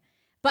 Anyway.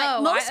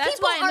 But most that's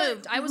people why I are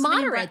moved.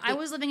 I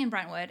was living in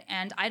Brentwood,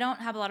 and I don't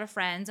have a lot of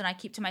friends, and I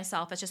keep to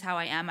myself. That's just how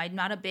I am. I'm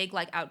not a big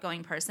like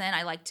outgoing person.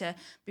 I like to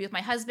be with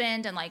my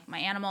husband and like my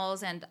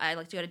animals, and I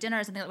like to go to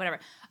dinners and whatever.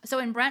 So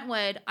in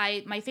Brentwood,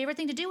 my favorite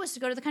thing to do was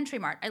to go to the Country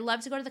Mart. I love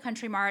to go to the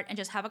Country Mart and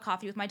just have a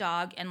coffee with my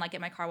dog and like get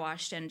my car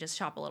washed and just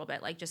shop a little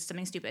bit, like just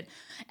something stupid.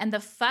 And the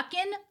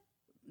fucking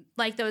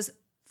like those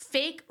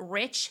fake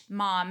rich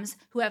moms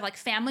who have like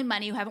family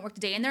money who haven't worked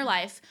a day in their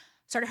life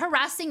started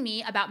harassing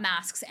me about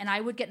masks, and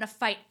I would get in a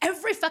fight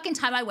every fucking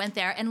time I went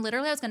there, and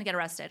literally I was going to get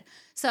arrested.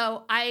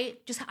 So I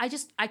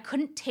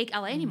couldn't take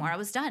LA anymore. I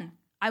was done.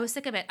 I was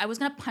sick of it. I was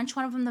going to punch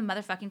one of them in the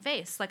motherfucking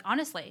face. Like,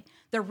 honestly,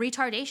 the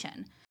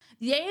retardation.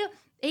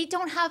 They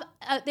don't have,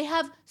 they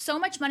have so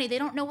much money. They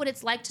don't know what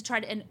it's like to try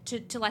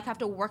to like have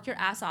to work your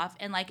ass off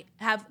and like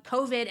have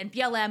COVID and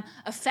BLM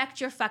affect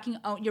your fucking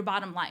your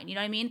bottom line. You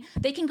know what I mean?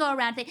 They can go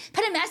around and say,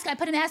 put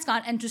a mask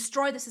on and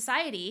destroy the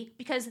society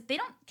because they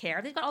don't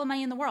care. They've got all the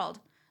money in the world.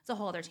 It's a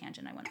whole other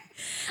tangent I went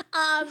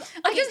on. Okay.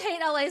 I just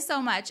hate LA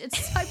so much.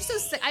 I'm so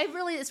sick.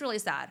 It's really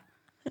sad.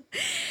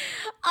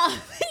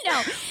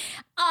 No.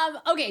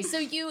 Okay, so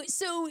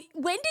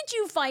when did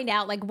you find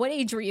out, like what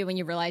age were you when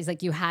you realized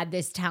like you had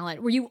this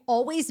talent? Were you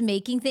always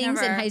making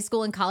things Never. in high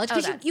school and college?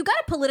 Because you got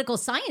a political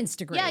science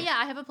degree. Yeah,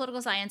 I have a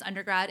political science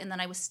undergrad, and then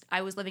I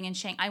was living in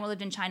Shanghai. I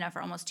lived in China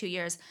for almost 2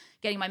 years,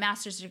 getting my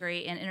master's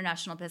degree in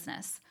international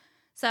business.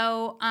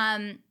 So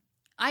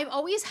I've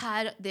always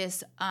had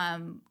this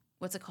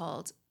what's it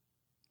called?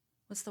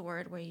 What's the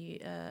word where you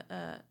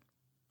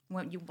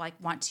when you like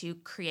want to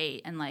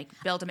create and like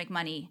build to make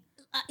money?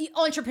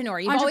 Entrepreneur.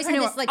 You've always had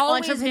this like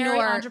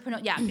entrepreneur.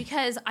 Yeah,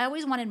 because I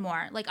always wanted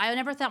more. Like I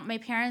never thought my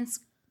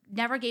parents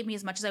never gave me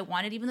as much as I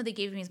wanted, even though they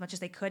gave me as much as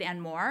they could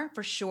and more,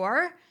 for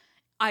sure.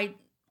 I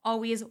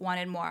always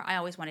wanted more. I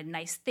always wanted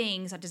nice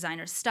things,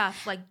 designer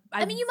stuff. Like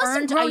I mean, you must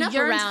have grown up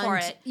around. For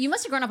it. You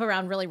must have grown up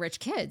around really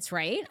rich kids,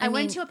 right? I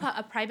went to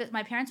a private.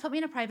 My parents put me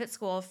in a private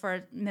school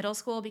for middle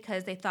school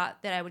because they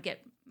thought that I would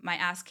get my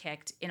ass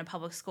kicked in a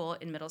public school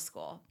in middle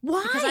school.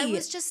 Why? Because I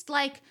was just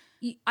like,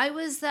 I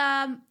was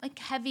like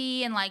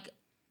heavy and like,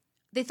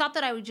 they thought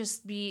that I would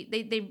just be,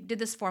 they did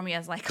this for me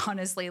as like,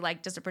 honestly,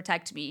 like just to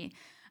protect me.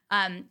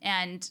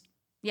 And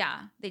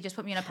yeah, they just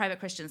put me in a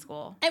private Christian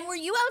school. And were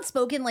you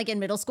outspoken like in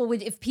middle school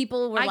if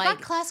people were I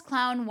got class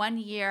clown 1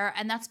 year,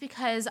 and that's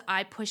because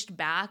I pushed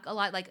back a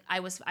lot. Like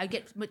I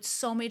get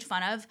so made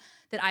fun of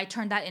that I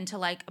turned that into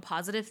like a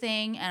positive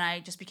thing, and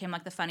I just became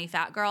like the funny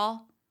fat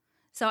girl.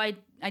 So I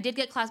did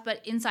get class,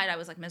 but inside I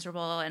was like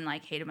miserable and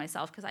like hated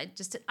myself because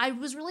I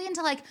was really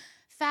into like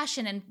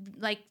fashion and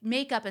like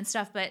makeup and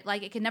stuff, but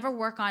like it could never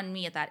work on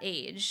me at that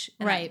age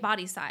and that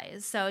body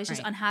size. So it's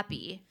just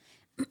unhappy.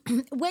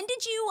 When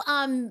did you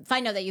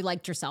find out that you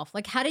liked yourself?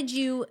 Like how did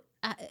you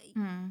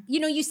you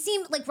know, you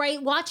seem like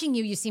watching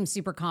you seem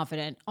super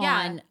confident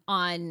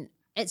on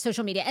at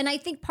social media. And I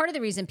think part of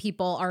the reason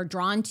people are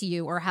drawn to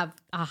you or have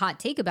a hot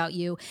take about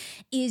you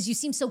is you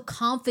seem so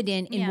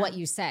confident in what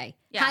you say.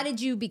 Yeah. How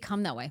did you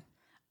become that way?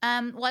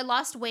 Well, I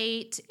lost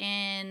weight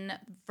in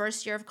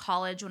first year of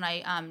college when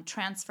I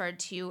transferred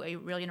to a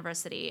real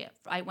university.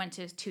 I went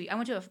to a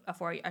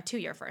 2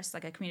 year first,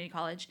 like a community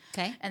college.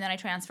 Okay. And then I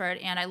transferred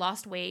and I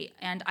lost weight,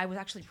 and I was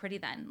actually pretty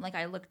then. Like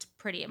I looked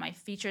pretty and my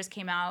features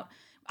came out.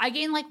 I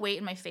gained like weight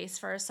in my face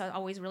first, so I was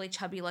always really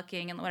chubby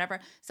looking and whatever.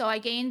 So I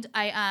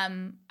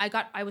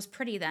was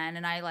pretty then,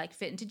 and I like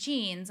fit into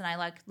jeans, and I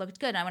like looked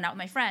good. And I went out with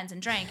my friends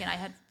and drank, and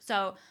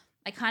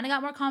I kind of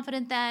got more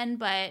confident then,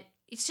 but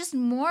it's just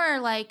more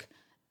like,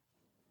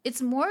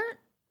 it's more,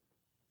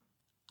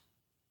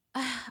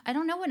 I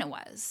don't know when it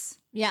was.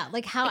 Yeah,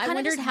 like how I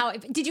wondered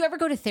did you ever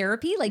go to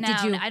therapy? Like, no,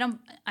 I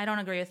don't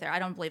agree with therapy. I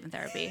don't believe in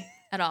therapy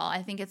at all.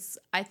 I think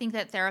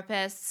that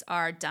therapists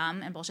are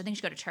dumb and bullshit. I think you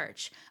should go to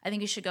church. I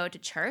think you should go to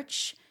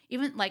church.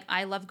 Even like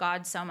I love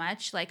God so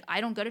much. Like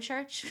I don't go to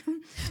church,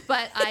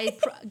 but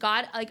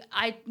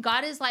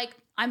God is like,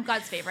 I'm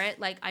God's favorite.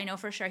 Like I know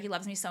for sure He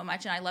loves me so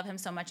much, and I love Him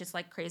so much. It's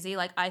like crazy.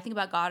 Like I think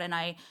about God and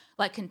I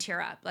like can tear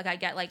up. Like I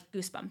get like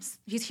goosebumps.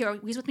 He's here.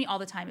 He's with me all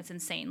the time. It's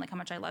insane. Like how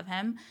much I love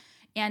Him.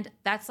 And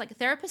that's like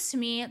therapists to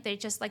me, they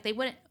just like, they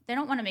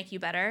don't want to make you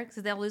better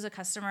because they'll lose a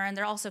customer, and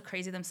they're also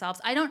crazy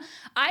themselves. I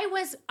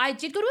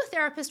did go to a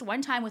therapist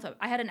one time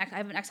I have an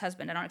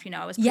ex-husband. I don't know if you know.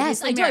 I was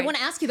Yes, I do. married. I want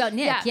to ask you about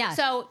Nick. Yeah.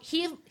 So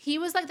he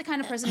was like the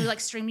kind of person who like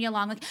string me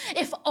along. Like,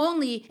 if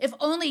only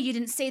you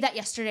didn't say that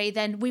yesterday,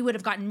 then we would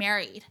have gotten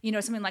married. You know,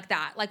 something like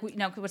that. Like,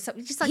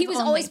 just like he was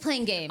always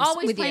playing games.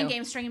 Always playing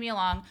games, stringing me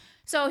along.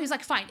 So he's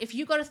like, fine, if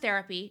we go to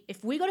therapy,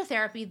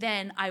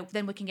 then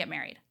we can get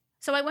married.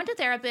 So I went to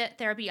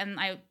therapy, and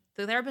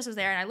the therapist was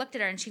there, and I looked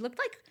at her, and she looked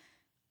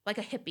like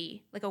a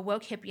hippie, like a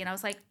woke hippie, and I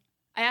was like,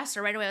 I asked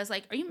her right away. I was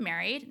like, are you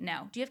married?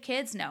 No. Do you have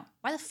kids? No.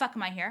 Why the fuck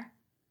am I here?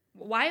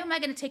 Why am I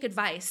going to take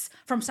advice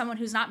from someone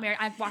who's not married?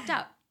 I walked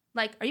out.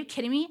 Like, are you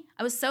kidding me?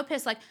 I was so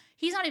pissed. Like,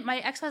 he's not, my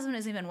ex-husband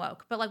isn't even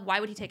woke, but like, why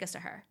would he take us to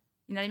her?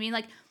 You know what I mean?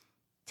 Like,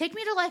 take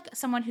me to like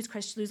someone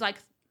who's like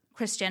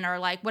Christian or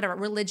like whatever,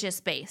 religious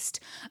based,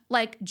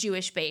 like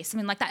Jewish based. I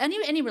mean, like that,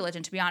 any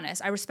religion, to be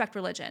honest. I respect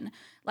religion.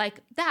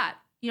 Like that,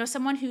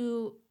 someone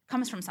who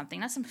comes from something,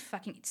 not some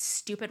fucking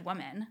stupid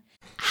woman.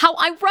 How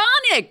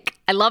ironic.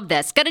 I love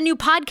this. Got a new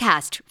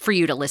podcast for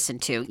you to listen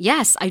to.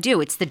 Yes, I do.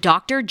 It's the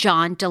Dr.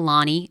 John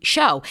Delaney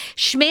Show.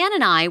 Schman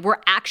and I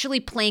were actually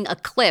playing a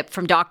clip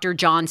from Dr.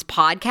 John's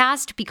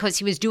podcast because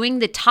he was doing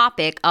the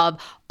topic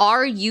of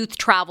are youth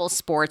travel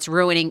sports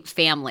ruining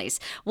families?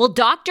 Well,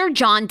 Dr.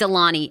 John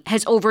Delaney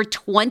has over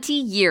 20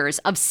 years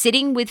of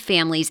sitting with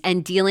families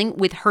and dealing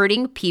with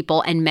hurting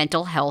people and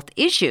mental health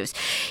issues.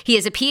 He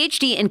has a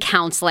PhD in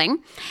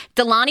counseling.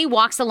 Delaney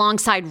walks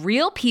alongside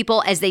real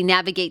people as they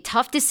navigate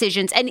tough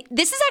decisions. And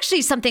this is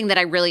actually something that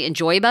I really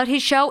enjoy about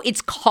his show.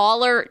 It's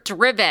caller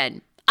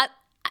driven.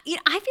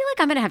 I feel like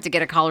I'm going to have to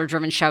get a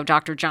caller-driven show,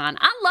 Dr. John.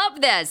 I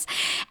love this.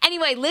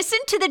 Anyway, listen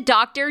to the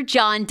Dr.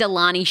 John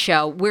Delaney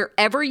Show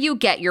wherever you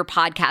get your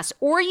podcast,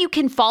 or you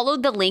can follow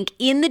the link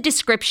in the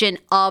description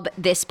of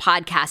this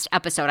podcast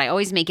episode. I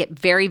always make it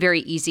very,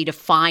 very easy to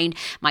find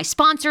my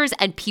sponsors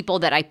and people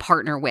that I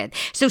partner with.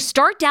 So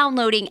start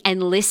downloading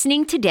and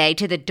listening today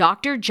to the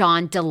Dr.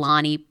 John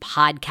Delaney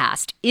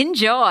podcast.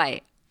 Enjoy.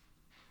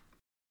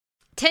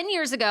 10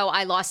 years ago,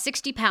 I lost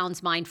 60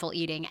 pounds mindful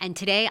eating, and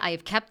today I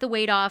have kept the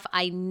weight off.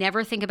 I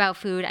never think about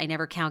food. I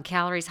never count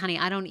calories. Honey,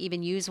 I don't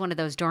even use one of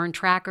those darn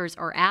trackers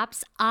or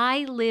apps.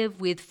 I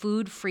live with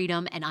food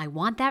freedom, and I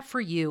want that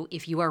for you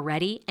if you are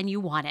ready and you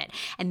want it.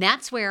 And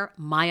that's where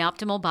My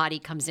Optimal Body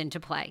comes into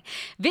play.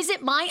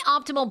 Visit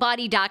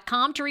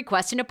myoptimalbody.com to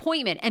request an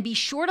appointment, and be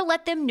sure to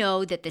let them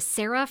know that the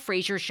Sarah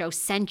Fraser Show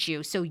sent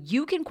you so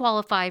you can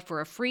qualify for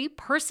a free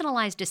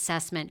personalized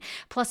assessment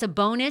plus a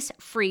bonus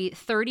free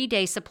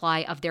 30-day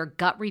supply of their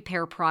gut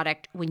repair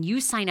product when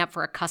you sign up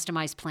for a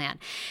customized plan.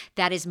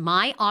 That is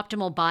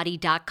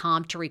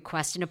myoptimalbody.com to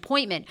request an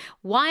appointment.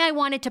 Why I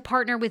wanted to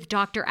partner with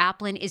Dr.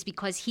 Applin is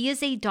because he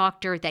is a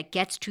doctor that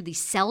gets to the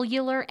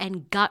cellular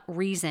and gut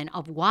reason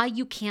of why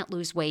you can't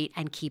lose weight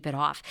and keep it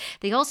off.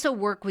 They also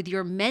work with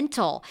your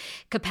mental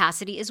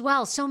capacity as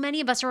well. So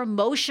many of us are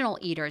emotional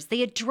eaters.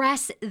 They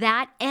address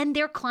that, and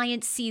their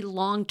clients see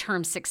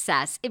long-term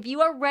success. If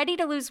you are ready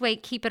to lose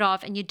weight, keep it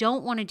off, and you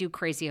don't want to do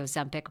crazy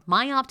Ozempic,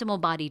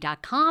 myoptimalbody.com,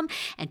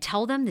 and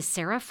tell them the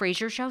Sarah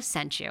Fraser Show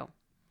sent you.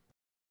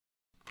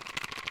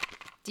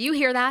 Do you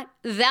hear that?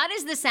 That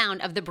is the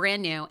sound of the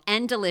brand new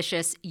and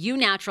delicious Eu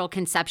Natural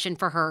Conception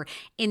for Her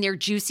in their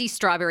juicy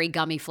strawberry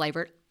gummy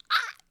flavor.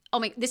 Oh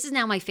my, this is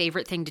now my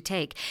favorite thing to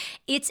take.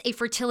 It's a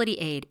fertility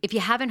aid. If you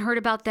haven't heard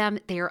about them,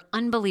 they are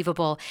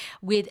unbelievable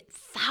with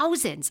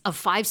thousands of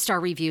 5-star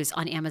reviews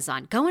on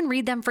Amazon. Go and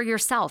read them for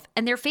yourself.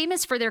 And they're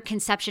famous for their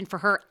Conception for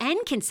Her and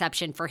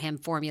Conception for Him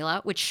formula,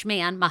 which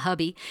Schman, my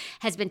hubby,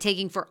 has been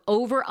taking for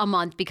over a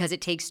month because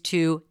it takes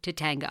two to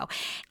tango.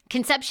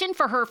 Conception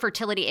for Her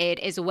fertility aid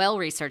is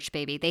well-researched,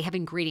 baby. They have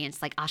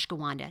ingredients like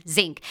ashwagandha,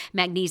 zinc,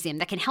 magnesium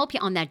that can help you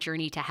on that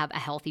journey to have a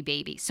healthy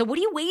baby. So what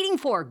are you waiting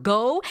for?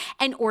 Go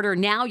and order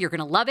now. You're going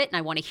to love it, and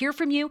I want to hear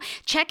from you.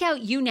 Check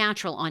out Eu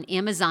Natural on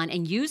Amazon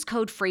and use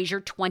code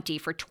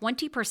Fraser20 for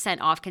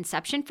 20% off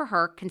Conception for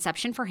Her,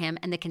 Conception for Him,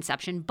 and the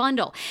Conception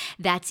Bundle.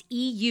 That's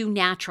EU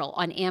Natural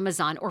on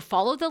Amazon, or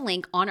follow the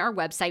link on our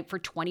website for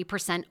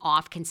 20%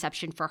 off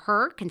Conception for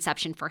Her,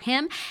 Conception for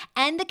Him,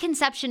 and the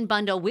Conception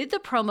Bundle with the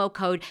promo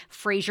code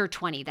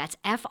Fraser20. That's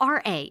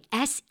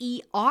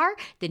Fraser,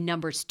 the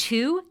numbers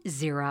 20.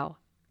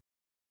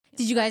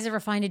 Did you guys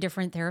ever find a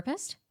different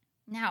therapist?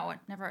 No,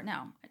 never.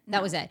 No.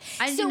 That was it.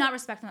 I do not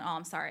respect them at all.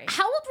 I'm sorry.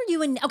 How old were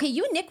you?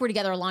 You and Nick were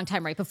together a long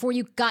time, right? Before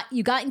you got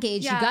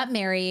engaged, Yeah. You got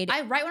married.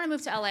 Right when I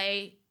moved to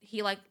LA,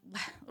 he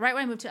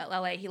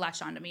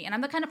latched onto me. And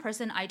I'm the kind of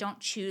person, I don't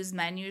choose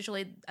men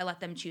usually. I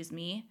let them choose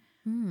me.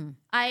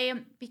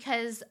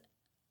 Because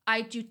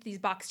I do these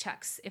box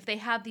checks. If they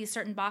have these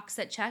certain box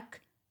that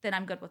check, then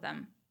I'm good with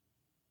them.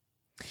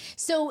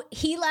 So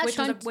he latched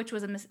on,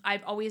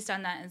 I've always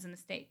done that as a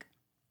mistake.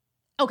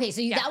 Okay,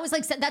 so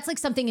that's like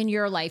something in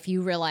your life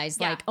you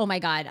realized, like, oh my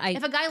God,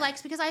 if a guy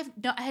likes, because I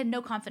had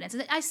no confidence,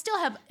 and I still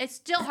have. It's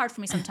still hard for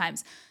me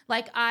sometimes.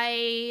 Like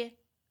I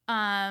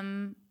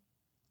don't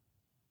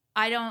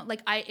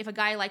like if a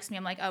guy likes me,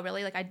 I'm like, oh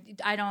really? Like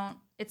I don't.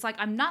 It's like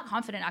I'm not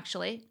confident.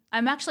 Actually,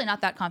 I'm actually not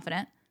that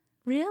confident.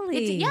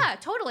 Really? Yeah,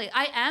 totally.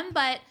 I am,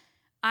 but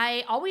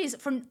I always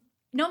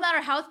no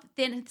matter how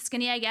thin and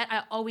skinny I get,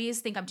 I always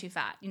think I'm too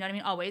fat. You know what I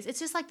mean? Always. It's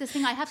just like this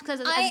thing I have because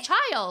as a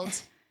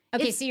child.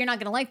 Okay, so you're not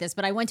going to like this,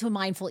 but I went to a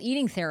mindful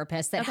eating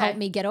therapist that helped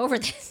me get over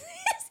this.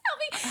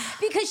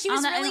 Because she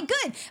was really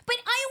good. But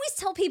I always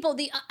tell people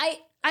I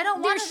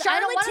don't want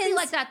to be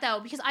like that though,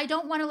 because I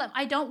don't want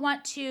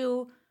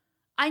to.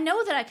 I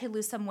know that I could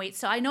lose some weight,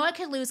 so I know I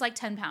could lose like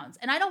 10 pounds,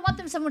 and I don't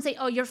want someone to say,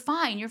 "Oh, you're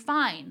fine."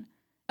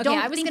 Okay,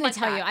 I was going to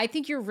tell you, I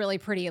think you're really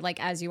pretty,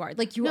 like, as you are.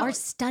 Like, you are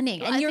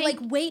stunning. And you're like,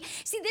 wait.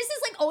 See, this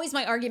is like always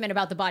my argument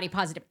about the body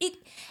positive.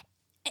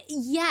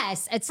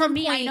 Yes, at some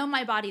point. For me, I know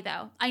my body,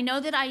 though. I know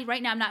that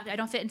right now, I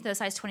don't fit into the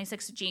size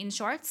 26 jean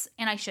shorts,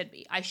 and I should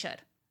be. I should.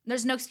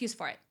 There's no excuse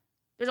for it.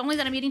 There's only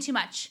that I'm eating too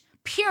much.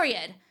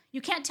 Period.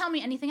 You can't tell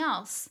me anything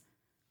else.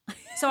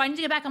 So I need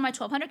to get back on my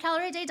 1,200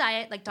 calorie a day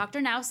diet, like Dr.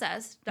 Now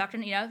says.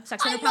 Dr.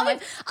 600 pound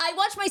life. I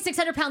watch my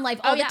 600 pound life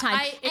all the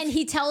time, and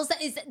he tells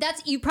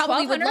that's you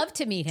probably would love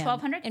to meet him.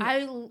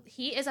 1,200.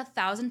 He is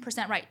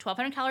 1,000% right.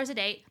 1,200 calories a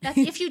day. That's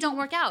if you don't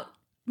work out.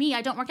 Me,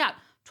 I don't work out.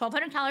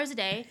 1,200 calories a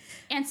day,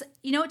 and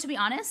you know what? To be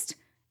honest,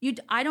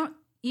 I don't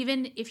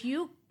even if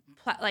you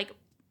like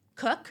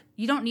cook,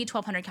 you don't need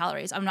 1,200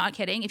 calories. I'm not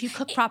kidding. If you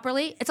cook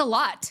properly, it's a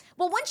lot.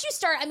 Well, once you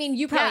start, I mean,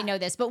 you probably know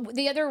this, but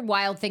the other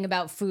wild thing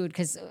about food,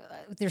 because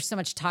there's so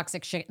much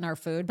toxic shit in our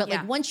food, but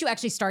like once you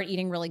actually start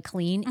eating really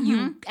clean,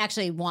 you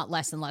actually want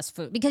less and less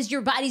food because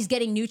your body's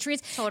getting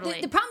nutrients.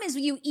 Totally. The problem is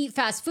when you eat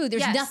fast food,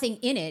 there's nothing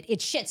in it.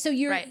 It's shit. So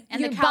your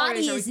the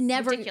body is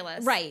never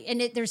ridiculous. Right.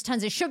 And there's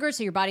tons of sugar,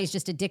 so your body's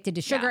just addicted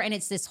to sugar, and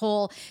it's this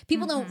whole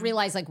people don't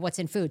realize like what's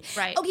in food.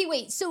 Right. Okay,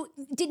 wait. So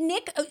did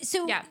Nick?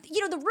 So you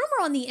know the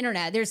rumor on the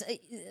internet. There's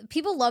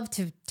people love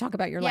to talk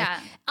about your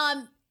life.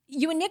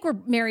 You and Nick were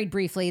married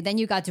briefly, then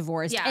you got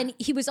divorced, and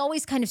he was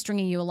always kind of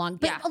stringing you along.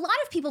 But a lot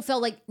of people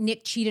felt like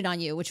Nick cheated on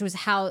you, which was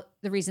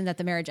the reason that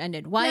the marriage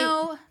ended. Why?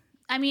 No,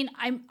 I mean,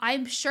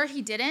 I'm sure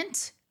he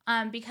didn't,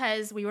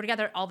 because we were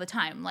together all the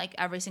time, like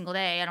every single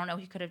day. I don't know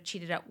if he could have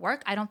cheated at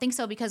work. I don't think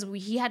so because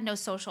he had no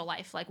social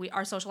life. Like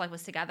our social life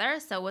was together,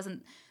 so it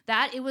wasn't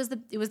that. It was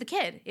the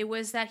kid. It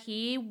was that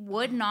he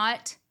would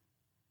not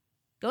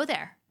go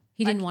there.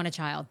 He didn't want a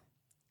child.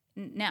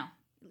 No.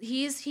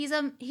 I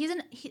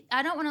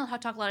don't want to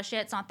talk a lot of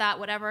shit. It's not that,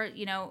 whatever,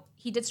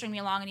 he did string me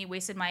along and he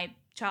wasted my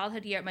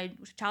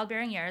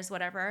childbearing years,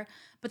 whatever.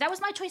 But that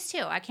was my choice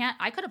too. I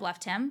could have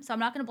left him. So I'm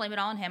not going to blame it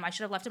all on him. I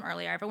should have left him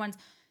earlier.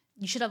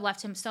 You should have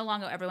left him so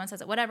long ago. Everyone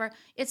says it, whatever.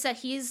 It's that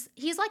he's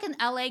like an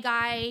LA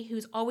guy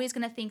who's always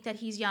going to think that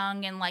he's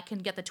young and like can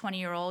get the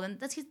 20-year-old. And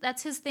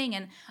that's his thing.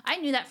 And I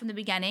knew that from the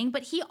beginning,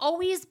 but he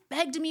always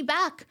begged me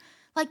back.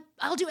 Like,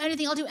 I'll do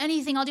anything, I'll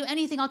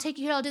take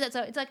you here, I'll do that.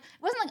 So it's like, it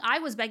wasn't like I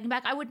was begging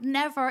back. I would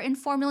never in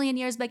 4 million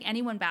years beg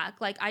anyone back.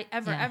 Like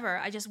ever.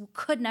 I just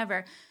could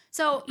never.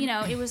 So,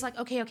 it was like,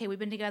 okay, we've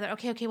been together.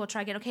 Okay, we'll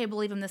try again. Okay,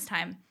 believe him this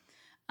time.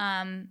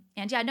 And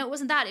no, it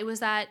wasn't that. It was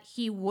that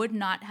he would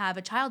not have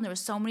a child. And there was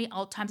so many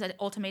times that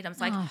ultimatums,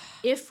 like,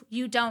 if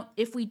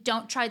we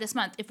don't try this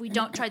month,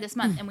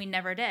 and we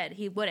never did,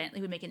 he wouldn't.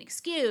 He would make an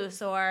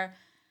excuse or,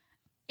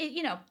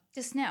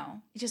 just no.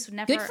 It just would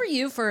never. Good for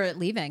you for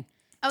leaving.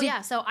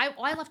 So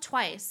I left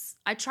twice.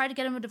 I tried to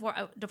get him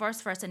a divorce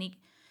first, and he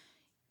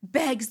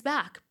begs,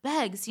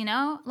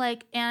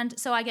 and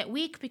so I get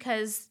weak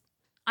because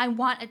I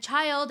want a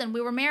child, and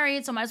we were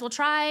married, so I might as well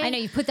try. I know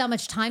you put that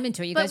much time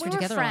into it. You guys were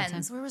together all the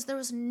time. There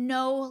was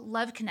no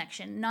love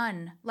connection,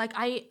 none. Like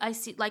I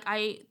see, like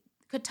I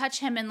could touch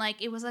him, and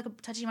like it was like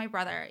touching my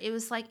brother. It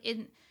was like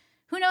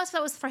who knows if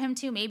that was for him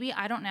too? Maybe,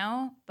 I don't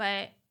know,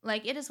 but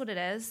like it is what it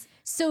is.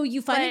 So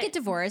you finally get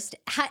divorced.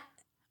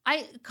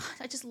 I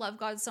just love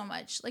God so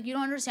much. Like, you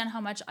don't understand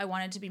how much I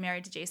wanted to be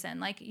married to Jason.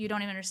 Like, you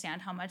don't even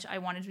understand how much I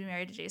wanted to be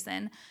married to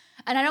Jason.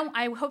 And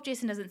I hope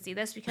Jason doesn't see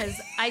this because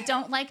I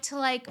don't like to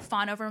like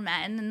fawn over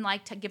men and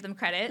like to give them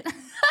credit.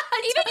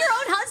 Even your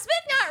own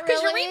husband? Not really.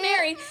 Because you're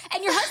remarried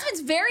and your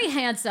husband's very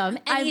handsome.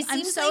 And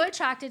I'm so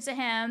attracted to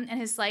him and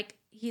his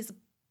he's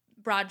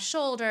broad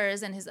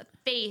shoulders and his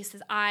face,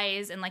 his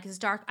eyes, and like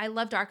I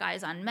love dark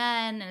eyes on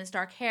men and his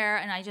dark hair.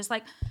 And I just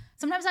like,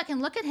 sometimes I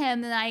can look at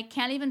him and I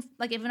can't even,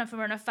 like, even if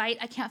we're in a fight,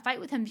 I can't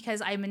fight with him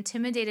because I'm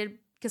intimidated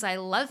because I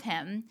love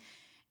him.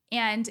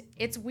 And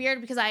it's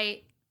weird because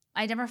I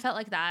never felt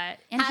like that.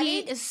 And he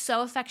is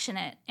so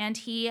affectionate and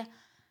he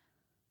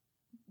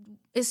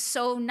is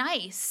so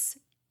nice.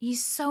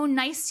 He's so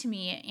nice to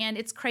me. And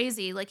it's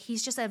crazy. Like,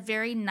 he's just a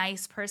very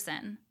nice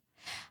person.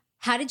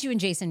 How did you and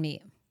Jason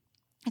meet?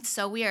 It's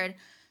so weird.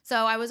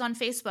 So I was on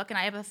Facebook,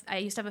 and I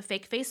used to have a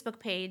fake Facebook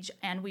page,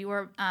 and we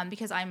were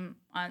because I'm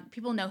on.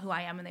 People know who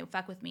I am, and they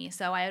fuck with me.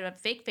 So I had a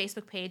fake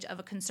Facebook page of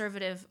a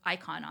conservative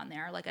icon on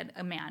there, like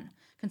a man,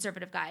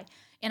 conservative guy,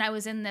 and I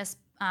was in this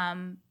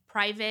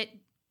private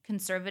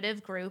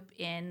conservative group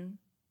in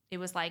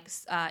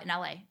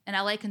LA, an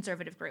LA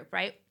conservative group,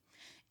 right?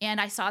 And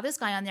I saw this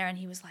guy on there, and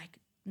he was like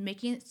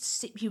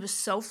he was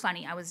so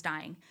funny. I was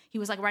dying. He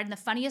was like writing the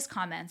funniest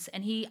comments,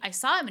 and I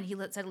saw him, and he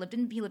said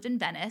he lived in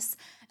Venice,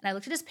 and I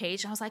looked at his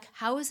page, and I was like,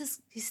 how is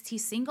this?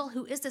 He's single?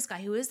 Who is this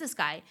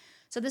guy?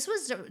 So this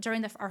was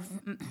during our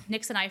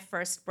Nick's and I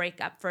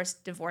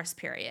first divorce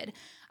period.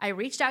 I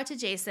reached out to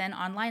Jason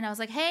online. I was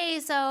like, hey,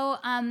 so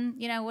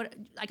what?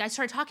 Like, I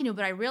started talking to him,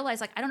 but I realized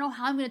like I don't know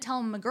how I'm going to tell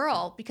him I'm a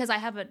girl because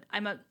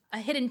I'm a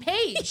hidden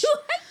page.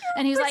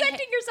 And he's presenting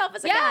like, yourself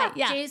as a guy.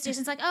 Yeah.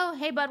 Jason's like, oh,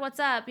 hey, bud, what's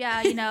up?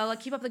 Yeah, like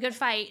keep up the good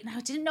fight. And I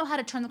didn't know how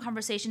to turn the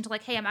conversation to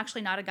like, hey, I'm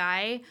actually not a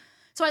guy.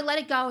 So I let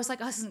it go. I was like,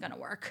 oh, this isn't gonna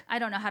work. I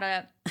don't know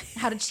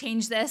how to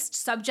change this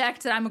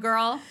subject that I'm a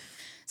girl.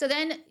 So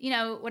then,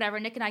 whatever,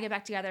 Nick and I get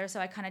back together. So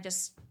I kind of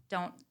just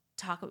don't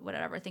talk,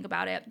 whatever, think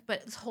about it.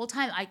 But this whole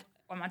time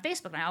I'm on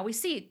Facebook and I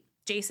always see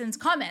Jason's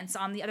comments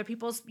on the other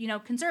people's,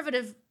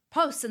 conservative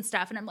posts and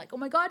stuff. And I'm like, oh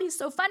my God, he's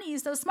so funny.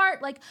 He's so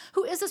smart. Like,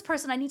 who is this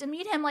person? I need to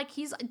meet him. Like,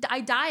 I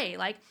die.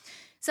 Like,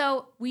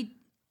 so we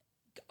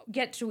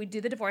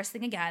do the divorce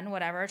thing again,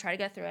 whatever, try to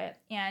get through it.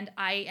 And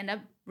I end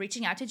up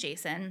reaching out to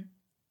Jason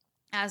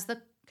as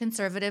the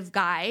conservative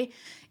guy.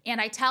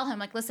 And I tell him,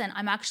 like, listen,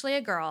 I'm actually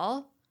a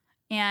girl.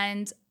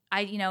 And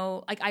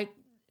I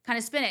kind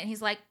of spin it. And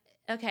he's like,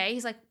 okay.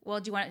 He's like, well,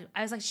 do you want to,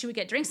 I was like, should we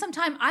get drinks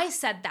sometime? I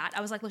said that. I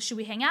was like, well, should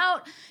we hang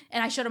out?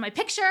 And I showed him my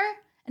picture.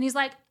 And he's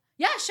like,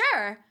 yeah,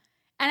 sure.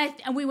 And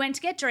we went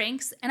to get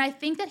drinks. And I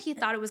think that he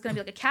thought it was going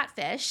to be like a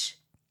catfish.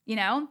 But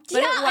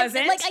it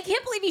wasn't. I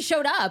can't believe he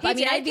showed up. I'd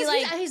be like,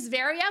 he's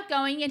very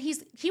outgoing, and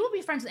he will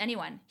be friends with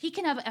anyone. He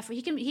can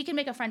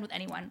make a friend with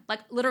anyone. Like,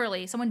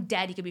 literally, someone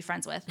dead he could be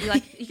friends with.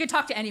 Like, he could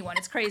talk to anyone.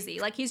 It's crazy.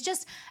 Like, he's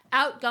just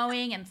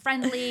outgoing and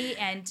friendly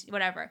and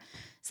whatever.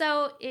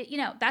 So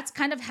that's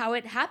kind of how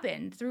it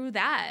happened through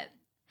that.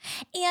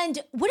 And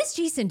what does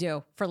Jason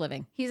do for a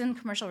living? He's in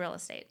commercial real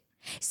estate.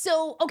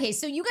 So, okay,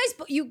 so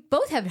you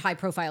both have high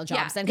profile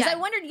jobs then. Because I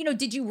wondered,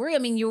 did you worry? I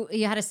mean, you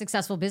had a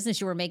successful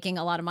business. You were making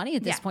a lot of money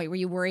at this point. Were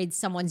you worried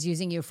someone's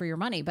using you for your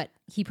money? But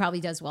he probably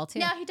does well too.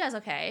 Yeah, he does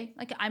okay.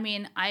 Like, I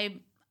mean, I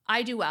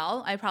do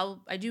well.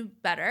 I do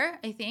better,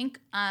 I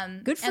think.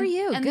 Good for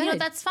you. And good.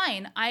 That's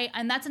fine.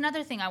 And that's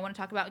another thing I want to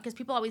talk about, because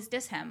people always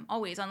diss him,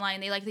 always online.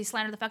 They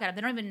slander the fuck out of him.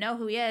 They don't even know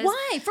who he is.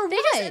 Why? For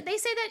what? They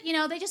say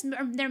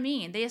that, they're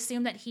mean. They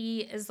assume that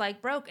he is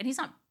like broke, and he's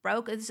not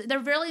broke. They're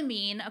really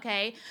mean.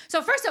 Okay.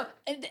 So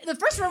the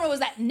first rumor was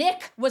that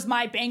Nick was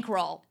my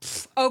bankroll.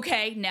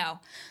 Okay.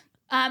 No.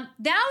 Now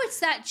it's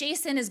that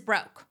Jason is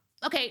broke.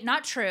 Okay.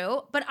 Not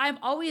true. But I've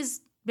always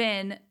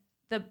been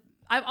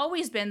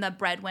the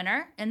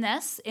breadwinner in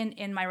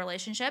in my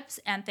relationships,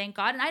 and thank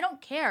God. And I don't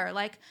care.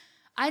 Like,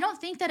 I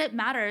don't think that it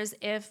matters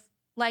if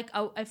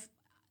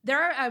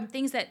there are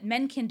things that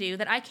men can do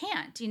that I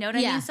can't. You know what I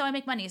mean? So I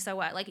make money. So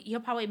what? Like, he'll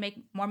probably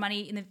make more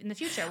money in the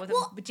future with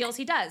the deals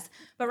he does.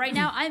 But right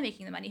now, I'm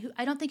making the money.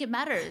 I don't think it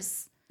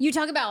matters. You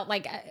talk about,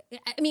 like,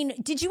 I mean,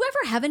 did you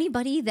ever have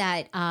anybody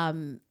that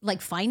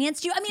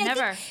financed you? I mean,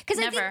 never. Because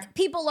I think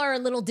people are a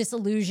little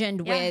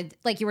disillusioned with,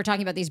 like you were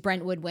talking about, these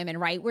Brentwood women,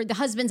 right? Where the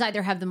husbands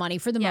either have the money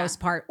for the most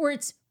part, or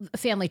it's a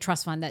family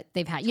trust fund that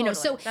they've had. Totally.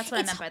 So that's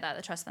what I meant by that,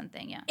 the trust fund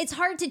thing. Yeah, it's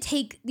hard to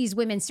take these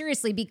women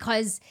seriously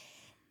because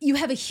you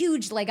have a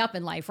huge leg up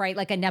in life, right?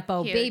 Like a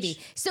Nepo baby.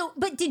 So,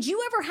 but did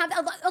you ever have,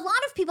 a lot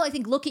of people I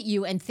think look at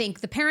you and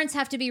think the parents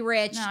have to be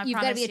rich. No, you've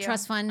got to be a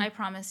trust fund. I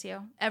promise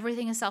you.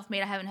 Everything is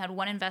self-made. I haven't had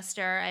one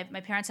investor. My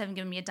parents haven't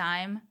given me a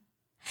dime.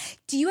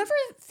 Do you ever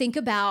think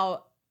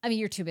about, I mean,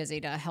 you're too busy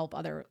to help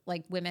other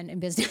women in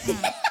business.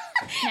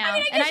 No. I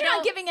mean, I guess you're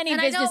not giving any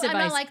business advice.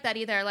 I don't like that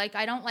either. Like,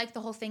 I don't like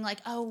the whole thing, like,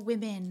 oh,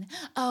 women,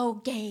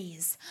 oh,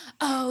 gays,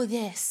 oh,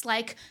 this.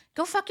 Like,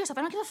 go fuck yourself.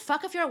 I don't give a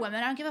fuck if you're a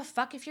woman. I don't give a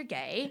fuck if you're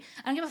gay.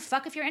 I don't give a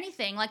fuck if you're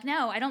anything. Like,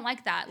 no, I don't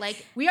like that.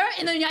 Like, we are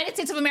in the United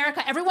States of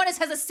America. Everyone has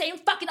the same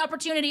fucking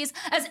opportunities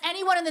as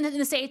anyone in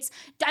the States.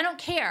 I don't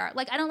care.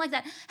 Like, I don't like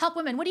that. Help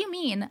women. What do you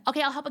mean?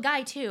 Okay, I'll help a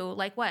guy too.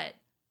 Like, what?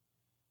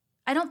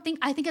 I think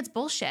it's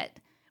bullshit.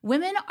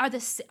 Women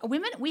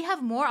we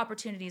have more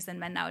opportunities than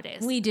men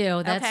nowadays. We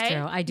do. That's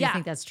true. I do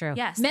think that's true.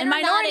 Yes. Men and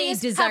minorities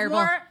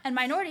desirable.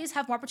 Minorities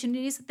have more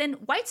opportunities than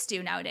whites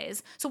do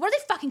nowadays. So what are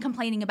they fucking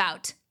complaining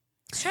about?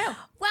 It's true.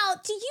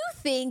 Well, do you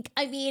think,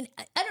 I mean,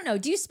 I don't know,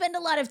 do you spend a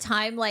lot of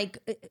time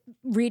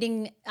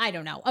reading, I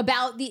don't know,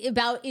 about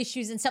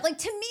issues and stuff? Like,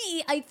 to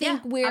me, I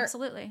think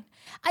absolutely.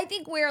 I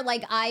think we're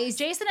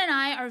Jason and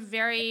I are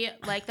very,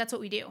 that's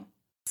what we do.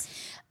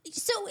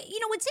 So,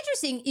 what's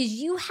interesting is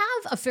you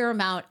have a fair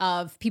amount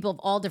of people of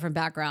all different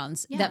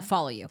backgrounds that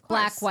follow you.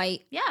 Black,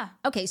 white. Yeah.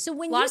 Okay, so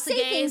when Lots you say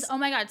of gays, things... oh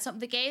my God,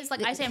 the gays,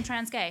 I say I'm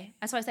trans gay.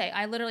 That's what I say.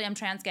 I literally am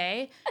trans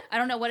gay. I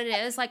don't know what it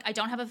is. Like, I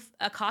don't have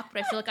a cock,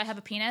 but I feel like I have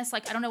a penis.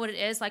 Like, I don't know what it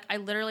is. Like, I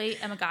literally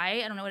am a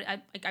guy. I don't know what...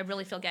 I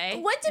really feel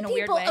gay. What do in a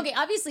weird way. Okay,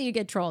 obviously you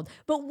get trolled,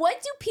 but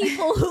what do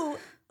people who...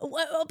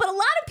 But a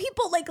lot of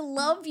people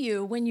love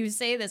you when you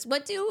say this.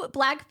 What do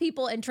Black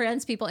people and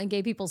trans people and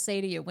gay people say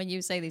to you when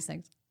you say these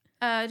things?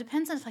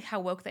 Depends on how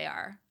woke they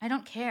are. I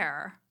don't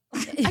care.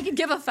 I could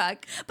give a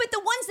fuck. But the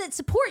ones that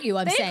support you,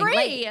 they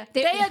agree.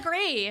 They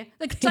agree.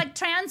 Like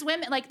trans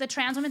women, like the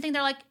trans women thing.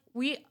 They're like,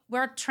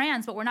 we're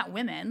trans, but we're not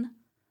women.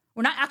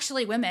 We're not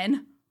actually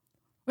women.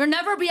 We'll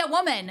never be a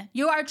woman.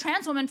 You are a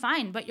trans woman,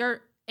 fine, but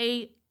you're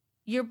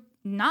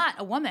not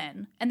a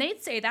woman. And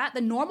they'd say that the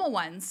normal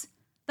ones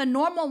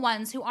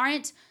who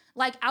aren't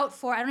out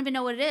for, I don't even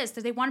know what it is,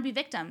 because they want to be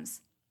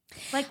victims.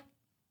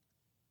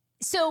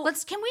 So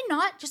can we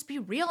not just be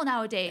real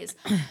nowadays?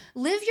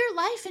 Live your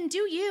life and do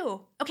you.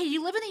 Okay,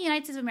 you live in the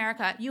United States of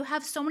America. You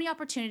have so many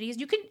opportunities.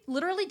 You can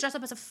literally dress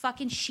up as a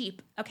fucking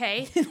sheep,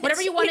 okay?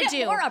 Whatever you want to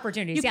do. More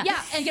opportunities, yeah.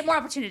 Yeah, and get more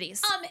opportunities.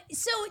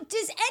 So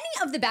does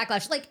any of the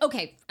backlash,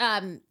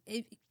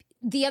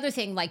 the other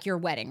thing, your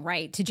wedding,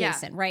 right, to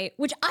Jason, right?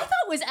 Which I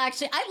thought was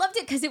actually, I loved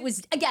it because it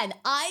was, again,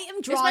 I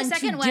am drawn my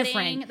second to wedding.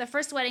 different. The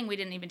first wedding, we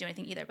didn't even do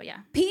anything either, but yeah.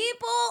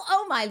 People,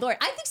 oh my Lord.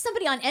 I think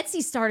somebody on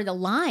Etsy started a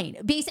line.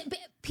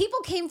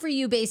 People came for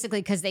you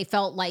basically because they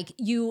felt like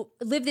you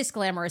live this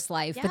glamorous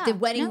life, but the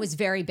wedding was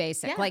very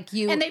basic. Yeah. Like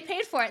you. And they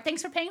paid for it.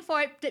 Thanks for paying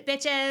for it,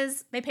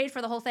 bitches. They paid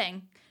for the whole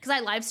thing. Because I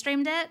live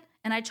streamed it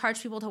and I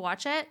charged people to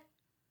watch it.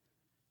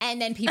 And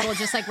then people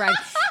just like, right.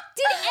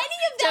 Did any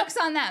of that? Joke's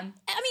on them.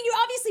 I mean,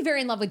 you're obviously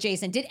very in love with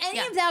Jason. Did any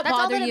of that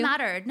bother you? That's all that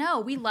mattered.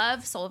 No, we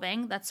love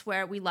Solving. That's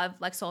where we love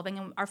like Solving.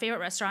 And our favorite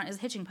restaurant is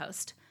Hitching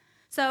Post.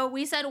 So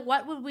we said,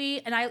 what would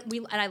we, and I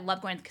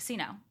love going to the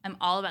casino. I'm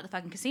all about the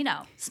fucking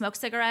casino. Smoke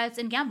cigarettes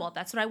and gamble.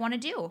 That's what I want to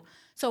do.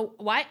 So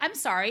why, I'm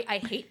sorry, I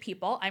hate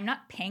people. I'm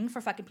not paying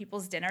for fucking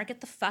people's dinner.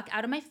 Get the fuck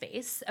out of my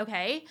face,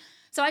 okay?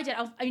 So I did.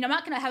 I mean, I'm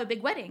not going to have a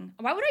big wedding.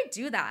 Why would I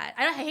do that?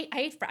 I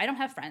don't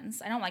have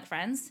friends. I don't like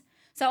friends.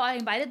 So I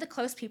invited the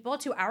close people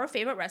to our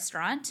favorite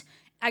restaurant.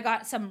 I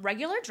got some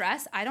regular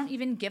dress. I don't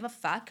even give a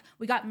fuck.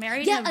 We got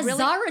married. Yeah, a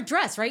Zara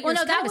dress, right? Well,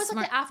 no, that was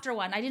like the after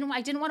one. I didn't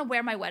want to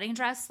wear my wedding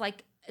dress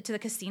like to the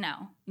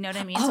casino. You know what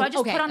I mean? So I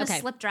just put on a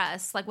slip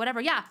dress, like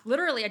whatever. Yeah,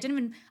 literally.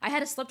 I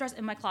had a slip dress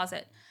in my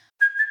closet.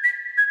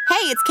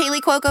 Hey, it's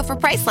Kaylee Cuoco for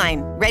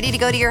Priceline. Ready to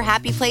go to your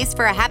happy place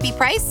for a happy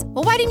price?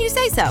 Well, why didn't you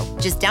say so?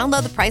 Just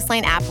download the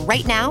Priceline app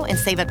right now and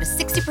save up to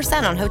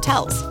 60% on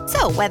hotels.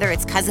 So whether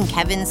it's Cousin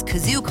Kevin's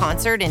Kazoo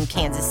Concert in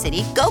Kansas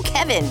City, go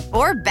Kevin,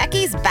 or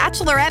Becky's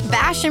Bachelorette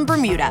Bash in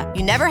Bermuda,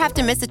 you never have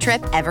to miss a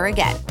trip ever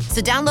again.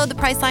 So download the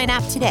Priceline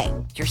app today.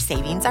 Your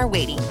savings are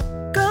waiting.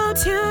 Go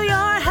to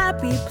your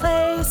happy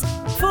place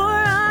for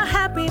a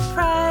happy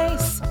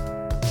price.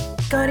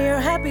 Go to your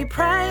happy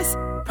price,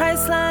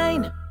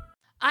 Priceline.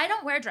 I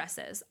don't wear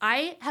dresses.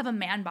 I have a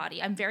man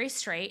body. I'm very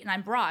straight and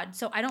I'm broad,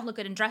 so I don't look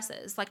good in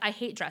dresses. Like, I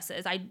hate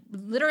dresses. I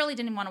literally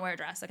didn't even want to wear a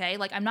dress, okay?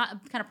 Like, I'm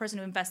not the kind of person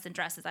who invests in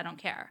dresses. I don't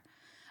care.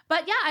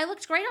 But yeah, I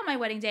looked great on my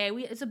wedding day.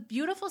 It's a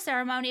beautiful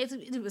ceremony.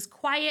 It was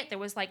quiet. There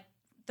was like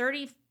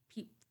 30,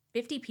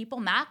 50 people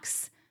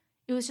max.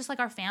 It was just like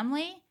our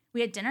family.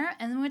 We had dinner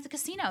and then we went to the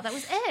casino. That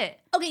was it.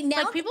 Okay,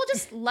 now like, people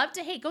just love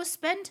to hate. Go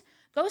spend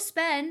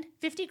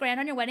 50 grand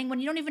on your wedding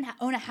when you don't even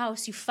own a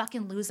house, you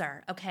fucking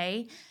loser,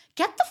 okay?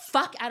 Get the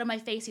fuck out of my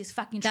face, these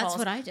fucking trolls. That's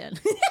what I did.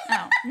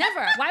 No,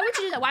 never. Why would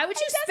you do that? Why would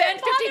you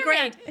spend 50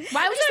 grand?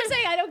 Why would you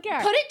say I don't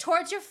care? Put it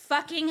towards your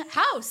fucking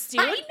house,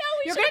 dude. I know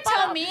you're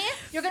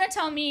gonna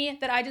tell me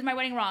that I did my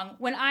wedding wrong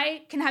when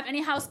I can have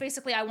any house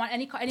basically I want,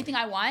 anything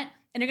I want.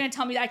 And you're going to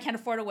tell me that I can't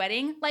afford a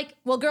wedding? Like,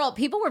 well, girl,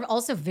 people were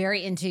also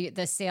very into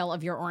the sale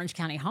of your Orange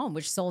County home,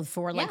 which sold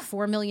for like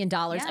 $4 million.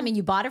 Yeah. I mean,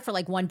 you bought it for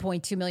like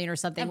 1.2 million or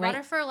something, right? I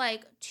bought it for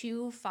like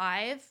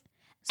 2.5.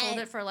 Sold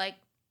it for like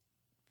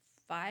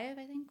 5, I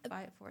think.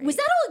 5, 4, 8. Was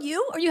that all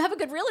you? Or you have a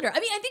good realtor? I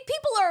mean, I think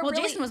people are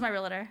really Jason was my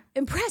realtor.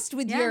 Impressed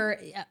with your...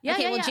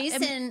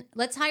 Jason,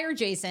 let's hire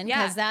Jason.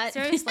 Yeah, that,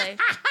 seriously.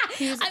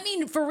 I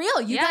mean, for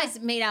real, you guys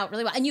made out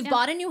really well. And you've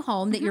bought a new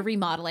home that you're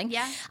remodeling.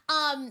 Yeah.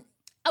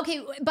 Okay,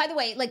 by the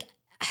way, like...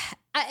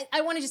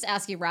 I want to just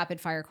ask you rapid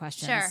fire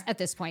questions at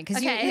this point. Sorry.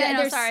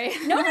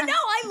 No,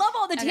 I love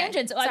all the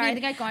tangents. Sorry, I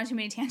think I've gone too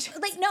many tangents.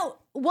 Like, no,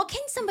 what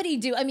can somebody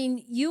do? I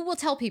mean, you will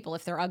tell people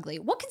if they're ugly.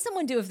 What can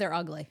someone do if they're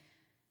ugly?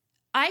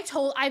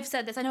 I've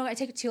said this. I know I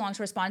take too long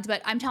to respond,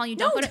 but I'm telling you,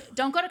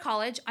 don't go to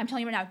college. I'm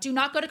telling you right now, do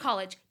not go to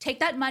college.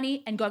 Take that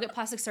money and go get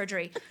plastic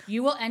surgery.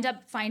 You will end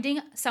up finding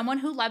someone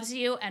who loves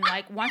you and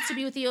like wants to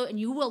be with you, and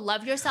you will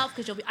love yourself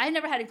because I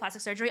never had any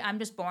plastic surgery. I'm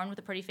just born with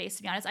a pretty face,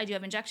 to be honest. I do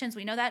have injections.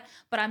 We know that,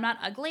 but I'm not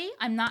ugly.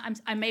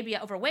 I may be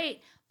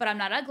overweight, but I'm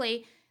not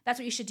ugly. That's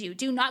what you should do.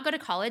 Do not go to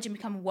college and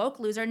become a woke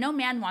loser. No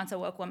man wants a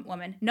woke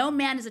woman. No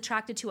man is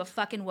attracted to a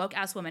fucking woke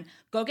ass woman.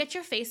 Go get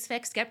your face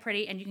fixed, get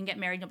pretty, and you can get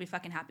married and you'll be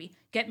fucking happy.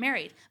 Get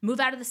married. Move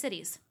out of the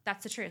cities.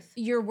 That's the truth.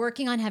 You're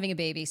working on having a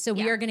baby. So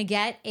we are going to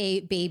get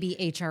a baby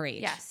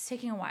HRH. Yes. It's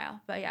taking a while,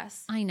 but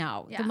yes. I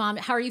know. Yeah. The mom,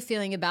 how are you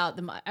feeling about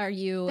them?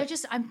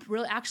 I'm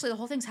really, actually, the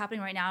whole thing's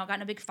happening right now. I got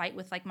in a big fight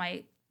with like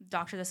my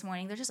doctor this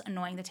morning. They're just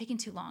annoying. They're taking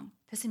too long.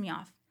 Pissing me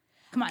off.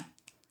 Come on.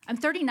 I'm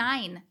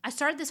 39. I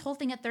started this whole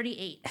thing at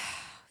 38.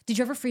 Did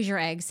you ever freeze your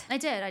eggs? I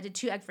did. I did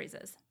 2 egg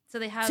freezes. So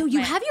they have. So you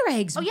have your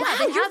eggs? Oh yeah,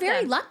 wow, you're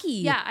very lucky.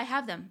 Yeah, I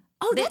have them.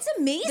 Oh, that's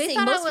amazing. They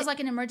thought I was like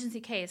an emergency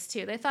case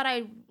too. They thought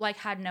I like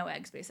had no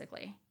eggs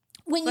basically.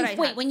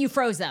 When you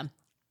froze them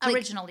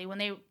originally, when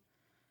they.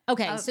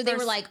 Okay, so they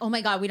were like, "Oh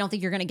my God, we don't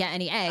think you're going to get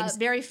any eggs."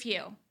 Very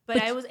few, but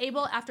I was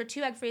able after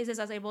 2 egg freezes.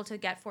 I was able to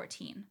get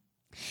 14.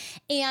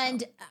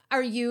 And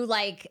are you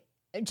like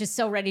just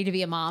so ready to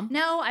be a mom?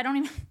 No, I don't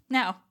even.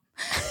 No.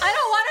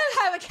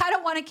 I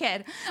don't want a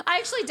kid. I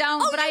actually don't.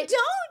 But I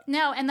don't?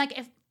 No, and like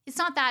if it's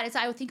not that,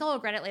 I think I'll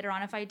regret it later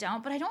on if I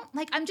don't. But I don't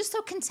I'm just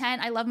so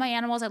content. I love my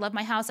animals. I love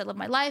my house. I love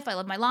my life. I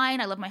love my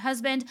line. I love my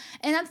husband.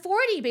 And I'm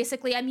 40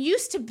 basically. I'm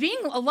used to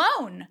being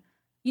alone.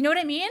 You know what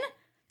I mean?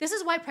 This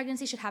is why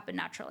pregnancy should happen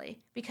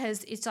naturally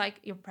because it's like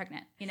you're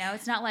pregnant. You know,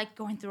 it's not like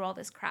going through all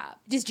this crap.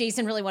 Does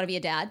Jason really want to be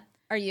a dad?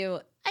 Are you?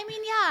 I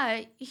mean,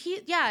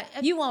 yeah.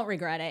 You won't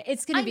regret it.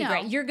 It's going to be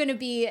great. You're going to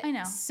be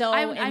so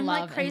in love. I'm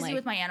like crazy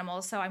with my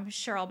animals, so I'm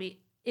sure I'll be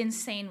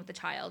insane with the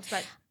child.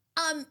 But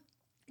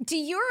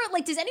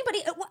does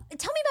anybody,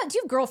 tell me about, do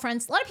you have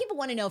girlfriends? A lot of people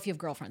want to know if you have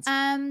girlfriends.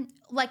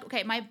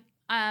 Okay,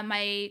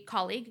 my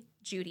colleague,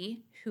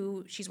 Judy,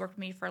 she's worked with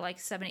me for like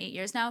 7-8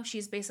 years now.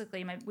 She's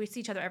basically we see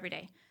each other every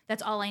day.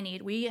 That's all I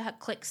need. We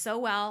click so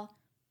well.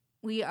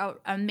 We are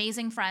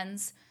amazing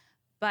friends,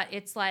 but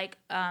it's like,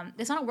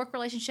 it's not a work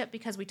relationship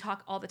because we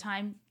talk all the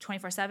time,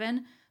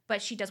 24/7,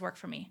 but she does work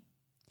for me.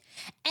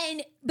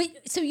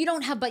 So you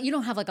don't have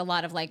like a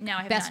lot of like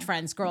best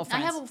friends,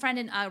 girlfriends. I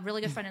have a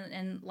really good friend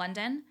in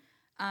London,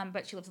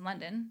 but she lives in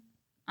London,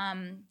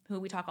 who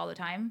we talk all the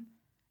time.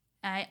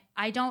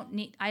 I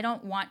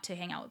don't want to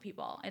hang out with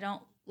people. I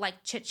don't like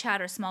chit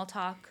chat or small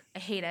talk. I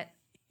hate it.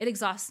 It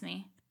exhausts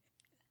me.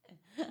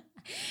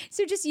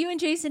 So just you and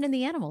Jason and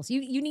the animals.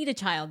 You need a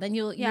child, then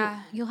you'll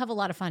have a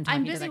lot of fun.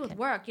 I'm busy with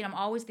work. I'm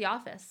always at the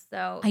office.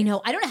 So I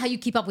know. I don't know how you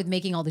keep up with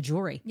making all the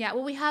jewelry. Yeah.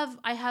 Well,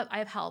 I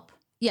have help.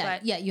 Yeah,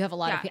 you have a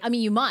lot of people. I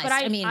mean, you must.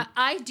 But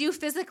I do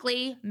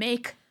physically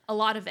make a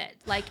lot of it.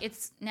 Like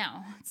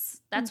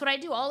that's what I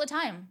do all the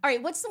time. All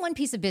right, what's the one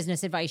piece of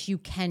business advice you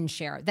can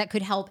share that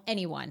could help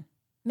anyone?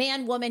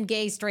 Man, woman,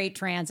 gay, straight,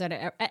 trans,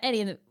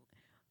 anything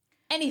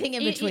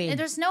in between.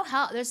 There's no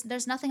help.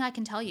 There's nothing I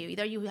can tell you.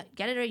 Either you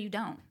get it or you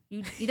don't.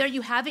 Either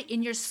you have it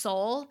in your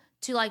soul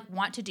to like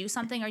want to do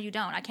something or you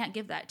don't. I can't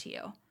give that to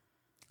you.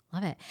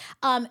 Love it.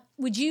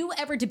 Would you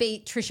ever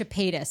debate Trisha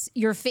Paytas?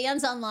 Your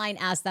fans online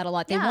ask that a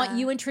lot. They want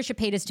you and Trisha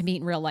Paytas to meet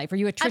in real life. Are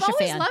you a Trisha fan?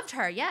 I've always loved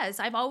her. Yes,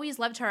 I've always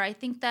loved her. I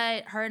think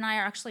that her and I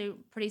are actually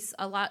we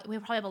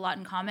probably have a lot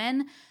in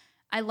common.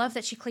 I love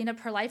that she cleaned up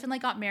her life and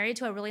like got married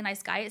to a really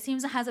nice guy. It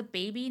seems, and has a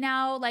baby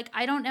now. Like,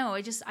 I don't know.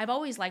 I've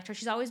always liked her.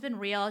 She's always been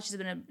real. She's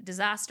been a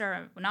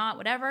disaster or not,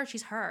 whatever.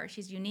 She's her.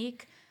 She's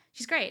unique.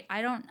 She's great. I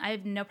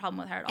have no problem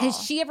with her at all.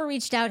 Has she ever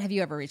reached out? Have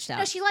you ever reached out?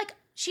 No,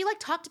 she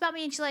talked about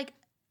me and she's like,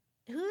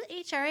 who's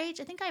HRH?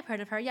 I think I've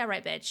heard of her. Yeah,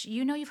 right, bitch.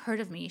 You've heard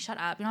of me. Shut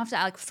up. You don't have to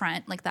like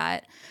front like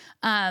that.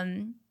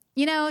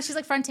 She's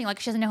like fronting like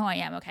she doesn't know who I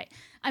am. Okay.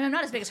 I mean, I'm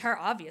not as big as her,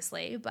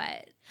 obviously,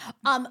 but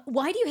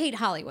why do you hate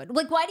Hollywood?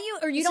 Like, why do you,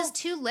 or you it's don't? Just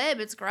too lib.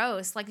 It's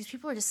gross. Like, these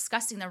people are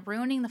disgusting. They're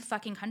ruining the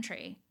fucking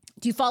country.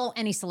 Do you follow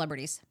any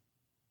celebrities?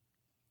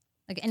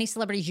 Like any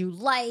celebrities you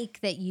like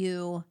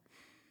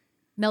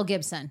Mel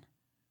Gibson?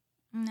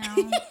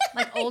 No,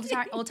 like old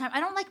time. I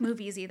don't like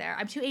movies either.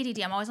 I'm too ADD.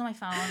 I'm always on my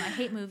phone. I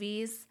hate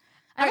movies.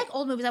 I like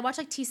old movies. I watch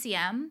like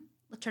TCM,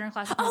 Turner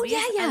Classic Movies.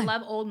 Oh, yeah. I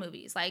love old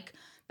movies like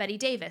Bette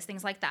Davis,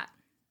 things like that.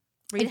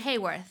 Rita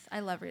Hayworth. I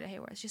love Rita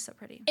Hayworth. She's so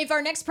pretty. If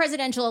our next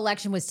presidential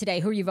election was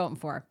today, who are you voting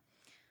for?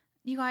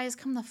 You guys,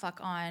 come the fuck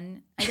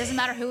on. It doesn't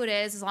matter who it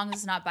is, as long as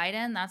it's not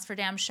Biden. That's for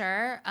damn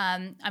sure.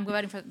 I'm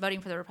voting for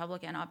the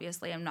Republican,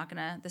 obviously. I'm not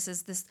going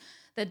to,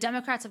 the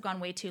Democrats have gone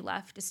way too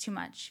left. It's too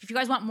much. If you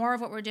guys want more of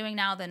what we're doing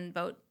now, then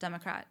vote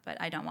Democrat. But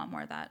I don't want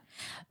more of that.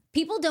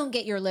 People don't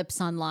get your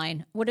lips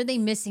online. What are they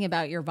missing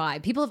about your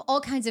vibe? People have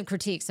all kinds of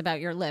critiques about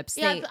your lips.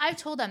 Yeah, I've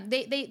told them.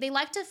 They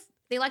like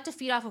to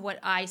feed off of what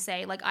I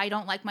say. Like, I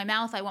don't like my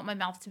mouth. I want my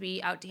mouth to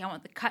be out. I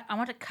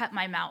want to cut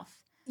my mouth.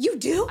 You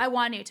do? I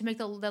want to make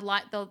I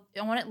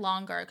want it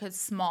longer because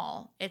it's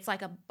small. It's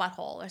like a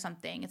butthole or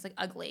something. It's like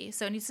ugly.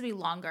 So it needs to be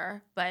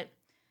longer, but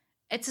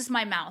it's just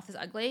my mouth is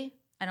ugly.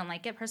 I don't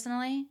like it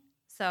personally.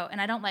 So, and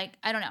I don't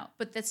know,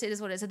 but it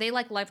is what it is. So they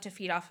love to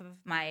feed off of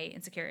my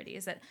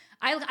insecurities that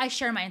I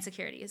share my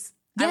insecurities.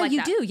 Yeah, I like you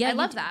that. do. Yeah, I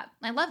love that.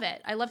 I love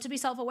it. I love to be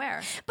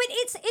self-aware. But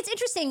it's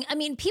interesting. I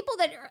mean, people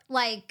that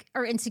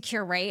are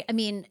insecure, right? I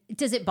mean,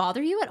 does it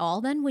bother you at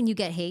all then when you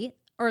get hate?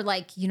 Or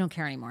like you don't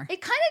care anymore? It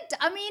kind of,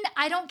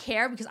 I don't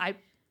care because I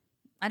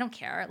don't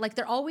care. Like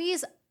they're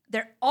always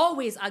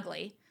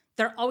ugly.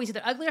 They're always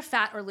either ugly or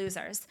fat or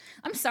losers.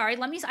 I'm sorry.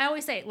 I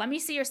always say, let me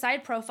see your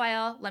side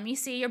profile. Let me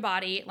see your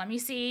body. Let me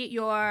see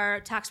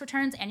your tax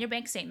returns and your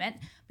bank statement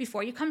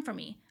before you come for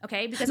me.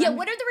 Okay? Because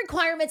what are the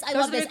requirements? I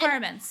love this.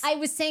 Requirements. And I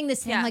was saying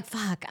this and I'm like,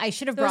 fuck, I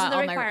should have brought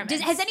all my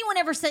Has anyone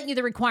ever sent you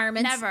the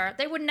requirements? Never.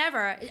 They would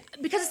never.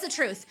 Because it's the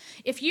truth.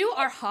 If you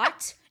are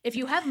hot, if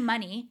you have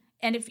money,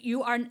 and if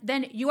you are,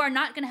 then you are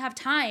not going to have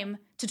time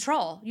to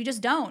troll. You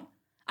just don't.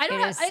 I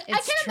can't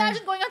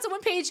imagine going on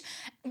someone's page,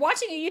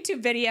 watching a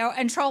YouTube video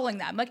and trolling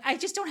them. Like, I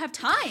just don't have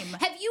time.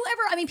 Have you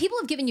ever, people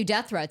have given you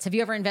death threats. Have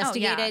you ever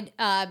investigated,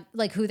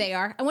 like who they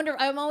are? I wonder,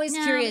 I'm always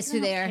curious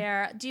who they are.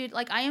 Care. Dude,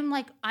 like I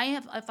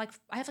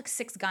have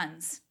 6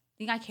 guns.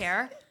 Think I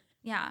care?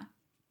 Yeah.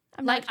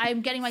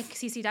 I'm getting like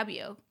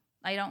CCW.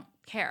 I don't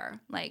care.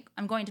 Like,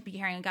 I'm going to be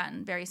carrying a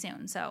gun very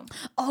soon. So.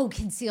 Oh,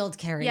 concealed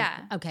carry.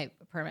 Yeah. Okay.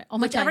 Perfect. Oh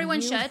my God, everyone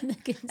should.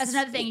 That's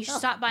another thing. You should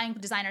stop buying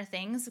designer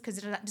things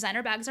because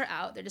designer bags are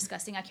out. They're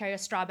disgusting. I carry a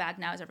straw bag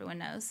now, as everyone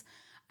knows.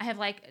 I have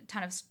like a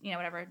ton of,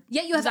 whatever.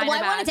 Yeah, you have. Well,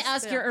 I wanted to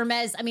ask your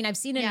Hermes. I've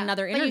seen it in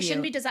another interview. But you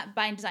shouldn't be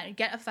buying designer.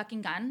 Get a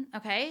fucking gun,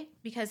 okay?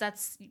 Because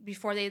that's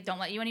before they don't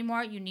let you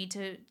anymore. You need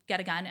to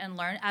get a gun and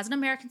learn. As an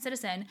American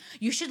citizen,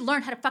 you should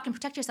learn how to fucking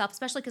protect yourself,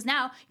 especially because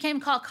now you can't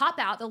even call a cop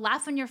out. They'll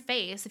laugh in your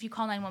face if you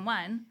call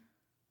 911.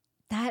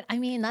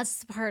 That's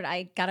the part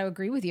I got to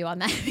agree with you on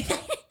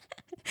that.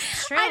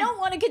 True. I don't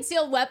want a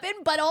concealed weapon,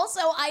 but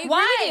also I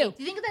agree with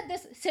you. Do you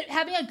think that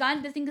having a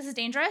gun, do you think this is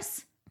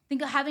dangerous?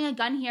 think having a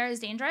gun here is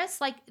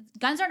dangerous. Like,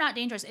 guns are not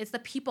dangerous. It's the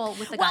people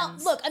with the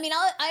guns. Well, look, I mean,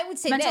 I would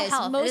say mental this.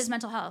 health. It is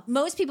mental health.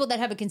 Most people that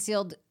have a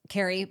concealed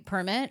carry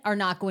permit are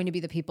not going to be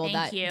the people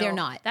they're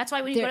not. That's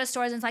why when you go to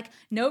stores and it's like,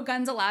 no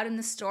guns allowed in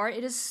the store,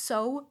 it is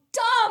so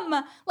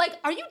dumb. Like,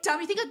 are you dumb?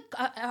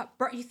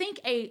 You think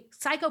a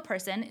psycho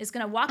person is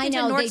going to walk into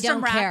Nordstrom they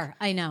don't rack? Care.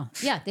 I know.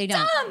 Yeah, they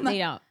don't. Dumb. They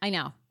don't. I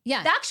know.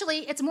 Yeah.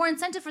 Actually, it's more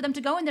incentive for them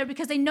to go in there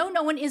because they know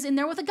no one is in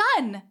there with a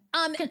gun.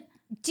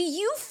 Do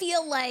you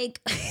feel like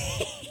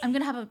I'm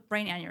going to have a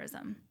brain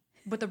aneurysm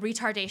with the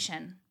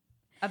retardation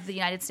of the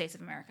United States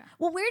of America?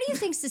 Well, where do you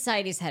think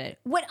society's headed?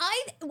 What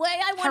I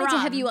wanted to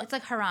have you. It's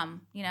like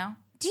haram, you know?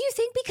 Do you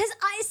think, because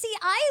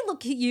I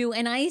look at you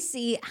and I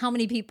see how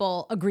many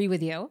people agree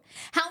with you,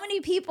 how many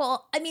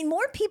people, I mean,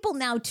 more people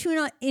now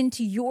tune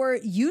into your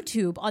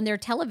YouTube on their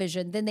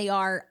television than they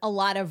are a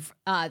lot of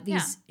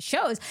these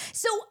shows.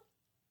 So,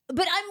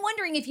 but I'm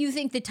wondering if you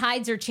think the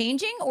tides are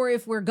changing or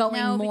if we're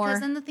going more. No, because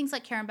then the things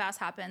like Karen Bass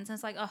happens and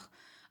it's like, oh,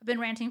 I've been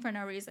ranting for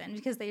no reason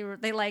because they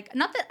like,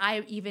 not that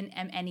I even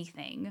am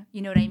anything,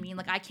 you know what I mean?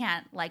 Like I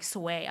can't like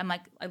sway. I'm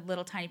like a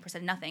little tiny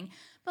percent nothing.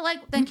 But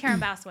like then Karen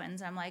Bass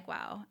wins. I'm like,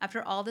 wow,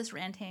 after all this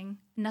ranting,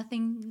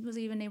 nothing was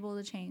even able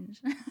to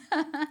change. It's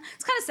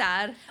kind of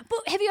sad. But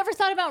have you ever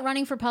thought about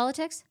running for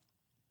politics?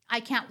 I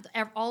can't.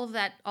 All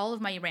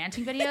of my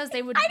ranting videos,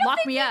 they would lock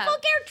me up. I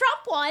don't think people care.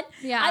 Trump won.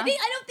 Yeah, I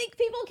don't think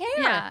people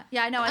care.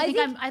 Yeah. I know.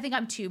 I think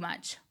I'm too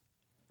much.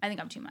 I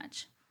think I'm too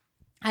much.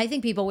 I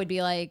think people would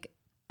be like,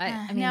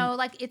 I mean, no,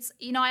 like it's,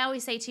 you know, I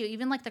always say too,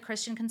 even like the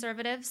Christian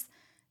conservatives,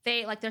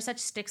 they're such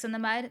sticks in the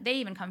mud. They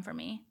even come for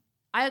me.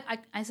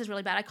 This is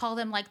really bad. I call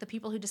them like the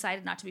people who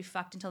decided not to be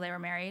fucked until they were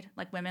married,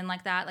 like women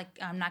like that. Like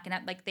I'm not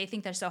gonna, like they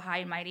think they're so high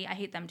and mighty. I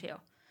hate them too.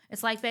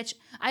 It's like, bitch,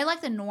 I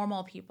like the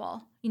normal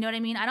people. You know what I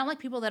mean? I don't like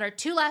people that are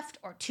too left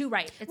or too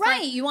right. It's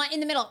right. Like, you want in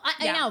the middle.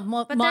 I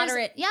know, but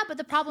moderate. Yeah, but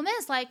the problem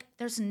is like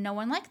there's no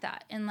one like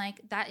that. And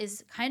like that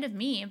is kind of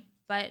me,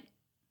 but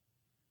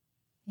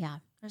yeah.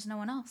 There's no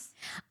one else.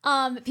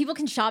 People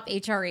can shop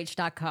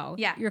HRH.co.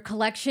 Yeah. Your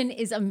collection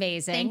is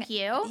amazing. Thank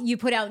you. You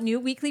put out new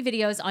weekly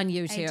videos on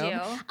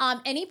YouTube. I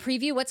do. Any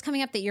preview? What's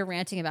coming up that you're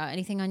ranting about?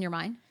 Anything on your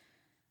mind?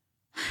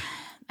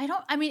 I do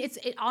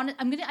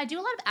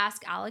a lot of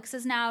Ask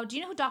Alex's now. Do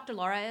you know who Dr.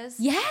 Laura is?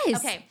 Yes.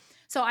 Okay.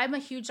 So I'm a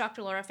huge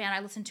Dr. Laura fan. I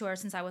listened to her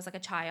since I was like a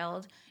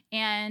child.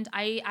 And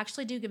I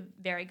actually do give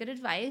very good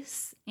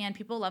advice. And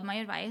people love my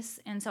advice.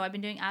 And so I've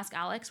been doing Ask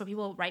Alex where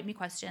people write me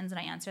questions and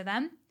I answer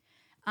them.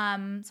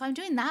 So I'm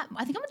doing that.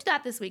 I think I'm gonna do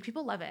that this week.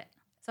 People love it.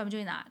 So I'm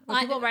doing that. When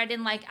people write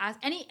in like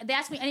they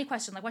ask me any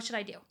question, like what should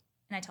I do?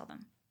 And I tell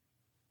them.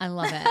 I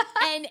love it.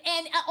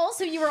 and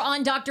also you were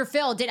on Dr.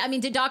 Phil.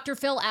 Did Dr.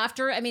 Phil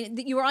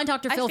you were on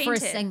Dr. Phil for a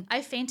thing.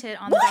 I fainted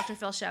on the Dr.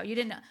 Phil show. You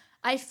didn't know.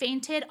 I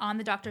fainted on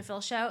the Dr. Phil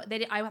show.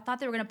 I thought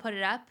they were gonna put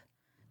it up.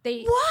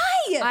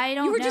 Why? I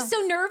don't know. You were just so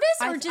nervous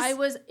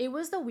it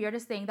was the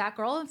weirdest thing. That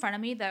girl in front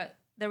of me,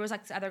 there was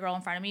like this other girl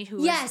in front of me who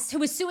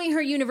was suing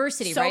her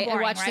university, so right? Boring,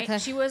 I watched right?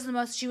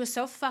 She was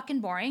so fucking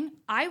boring.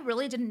 I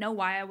really didn't know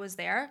why I was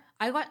there.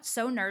 I got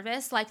so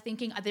nervous, like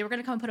thinking they were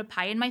gonna come and put a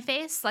pie in my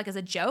face, like as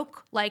a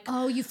joke. Like,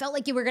 oh, you felt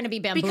like you were gonna be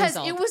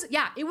bamboozled. Because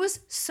it was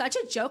such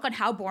a joke on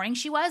how boring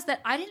she was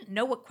that I didn't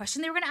know what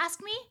question they were gonna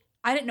ask me.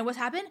 I didn't know what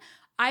happened.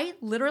 I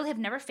literally have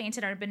never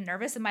fainted or been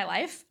nervous in my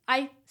life.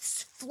 I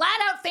flat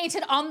out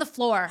fainted on the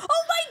floor.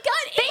 Oh my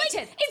God.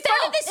 Fainted. In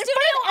front of the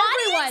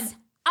studio audience?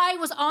 I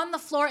was on the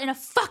floor in a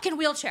fucking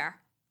wheelchair.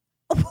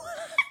 I never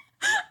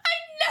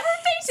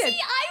fainted.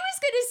 See, I was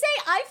going to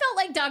say, I felt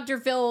like Dr.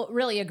 Phil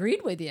really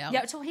agreed with you.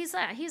 Yeah, so he's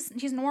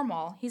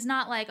normal. He's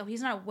not like,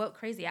 he's not a woke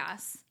crazy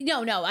ass.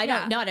 No, I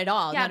don't, not at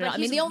all. Yeah, not at all. I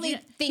mean, the only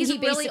thing he's he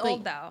basically... really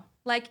old though.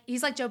 Like,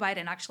 he's like Joe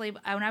Biden, actually.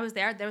 When I was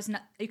there was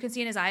you can see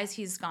in his eyes,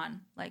 he's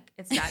gone. Like,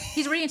 it's sad.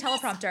 He's reading a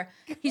teleprompter.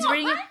 He's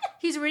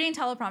reading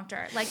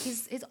teleprompter. Like,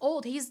 he's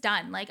old. He's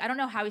done. Like, I don't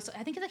know how I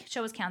think the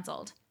show was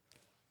canceled.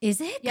 Is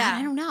it? Yeah. God,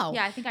 I don't know.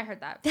 Yeah, I think I heard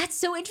that. That's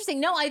so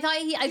interesting. No, I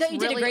thought you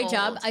did a great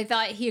job. I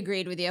thought he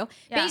agreed with you.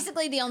 Yeah.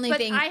 Basically, the only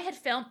thing...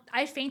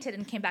 I fainted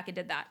and came back and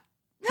did that.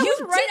 That was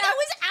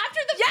after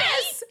the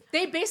Yes!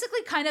 They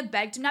basically kind of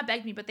not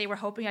begged me, but they were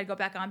hoping I'd go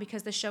back on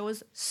because the show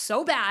was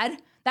so bad.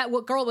 That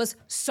girl was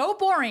so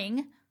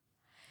boring.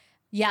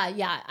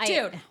 Yeah.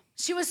 Dude,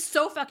 she was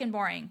so fucking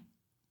boring.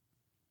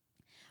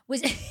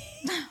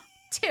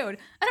 Dude,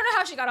 I don't know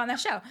how she got on that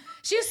show.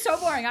 She was so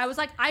boring. I was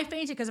like, I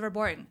fainted because of her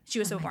boring. She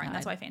was so boring. God.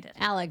 That's why I fainted.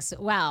 Alex,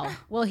 wow.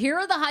 Well, here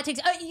are the hot takes.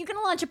 You can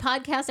launch a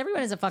podcast.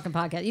 Everyone has a fucking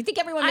podcast. You think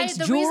everyone makes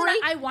jewelry?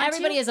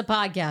 Everybody has a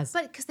podcast.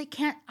 But because they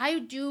can't. I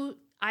do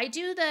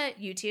the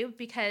YouTube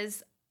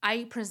because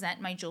I present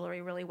my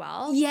jewelry really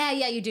well. Yeah,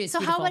 you do. It's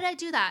beautiful. How would I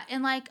do that?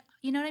 And like,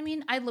 you know what I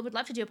mean? I would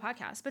love to do a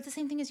podcast, but it's the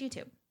same thing as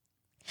YouTube.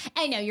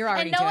 I know, you're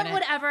already doing it. And no one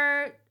would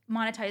ever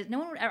monetize.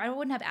 I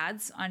wouldn't have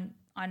ads on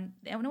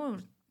no one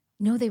would.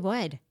 No, they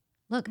would.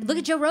 Look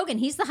at Joe Rogan.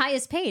 He's the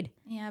highest paid.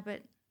 Yeah,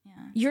 but yeah.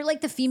 You're like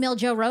the female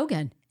Joe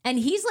Rogan. And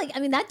he's like, I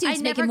mean, that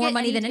dude's making more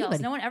money than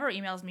anybody. No one ever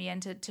emails me in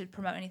to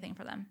promote anything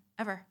for them.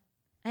 Ever.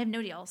 I have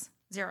no deals.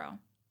 Zero.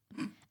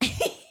 I'm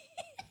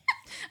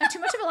too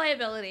much of a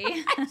liability.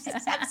 I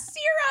just have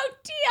 0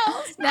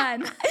 deals.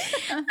 None.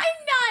 I'm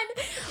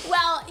none.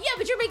 Well, yeah,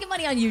 but you're making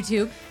money on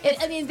YouTube.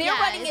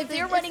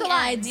 They're running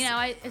ads.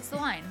 It's the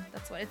line.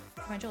 That's what it's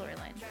my jewelry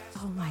line.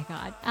 Oh my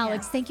God.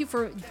 Alex, thank you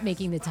for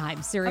making the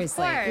time.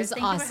 Seriously. Of course. It was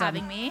Thank awesome. you for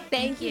having me.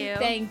 Thank you.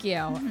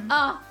 Mm-hmm.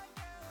 Oh,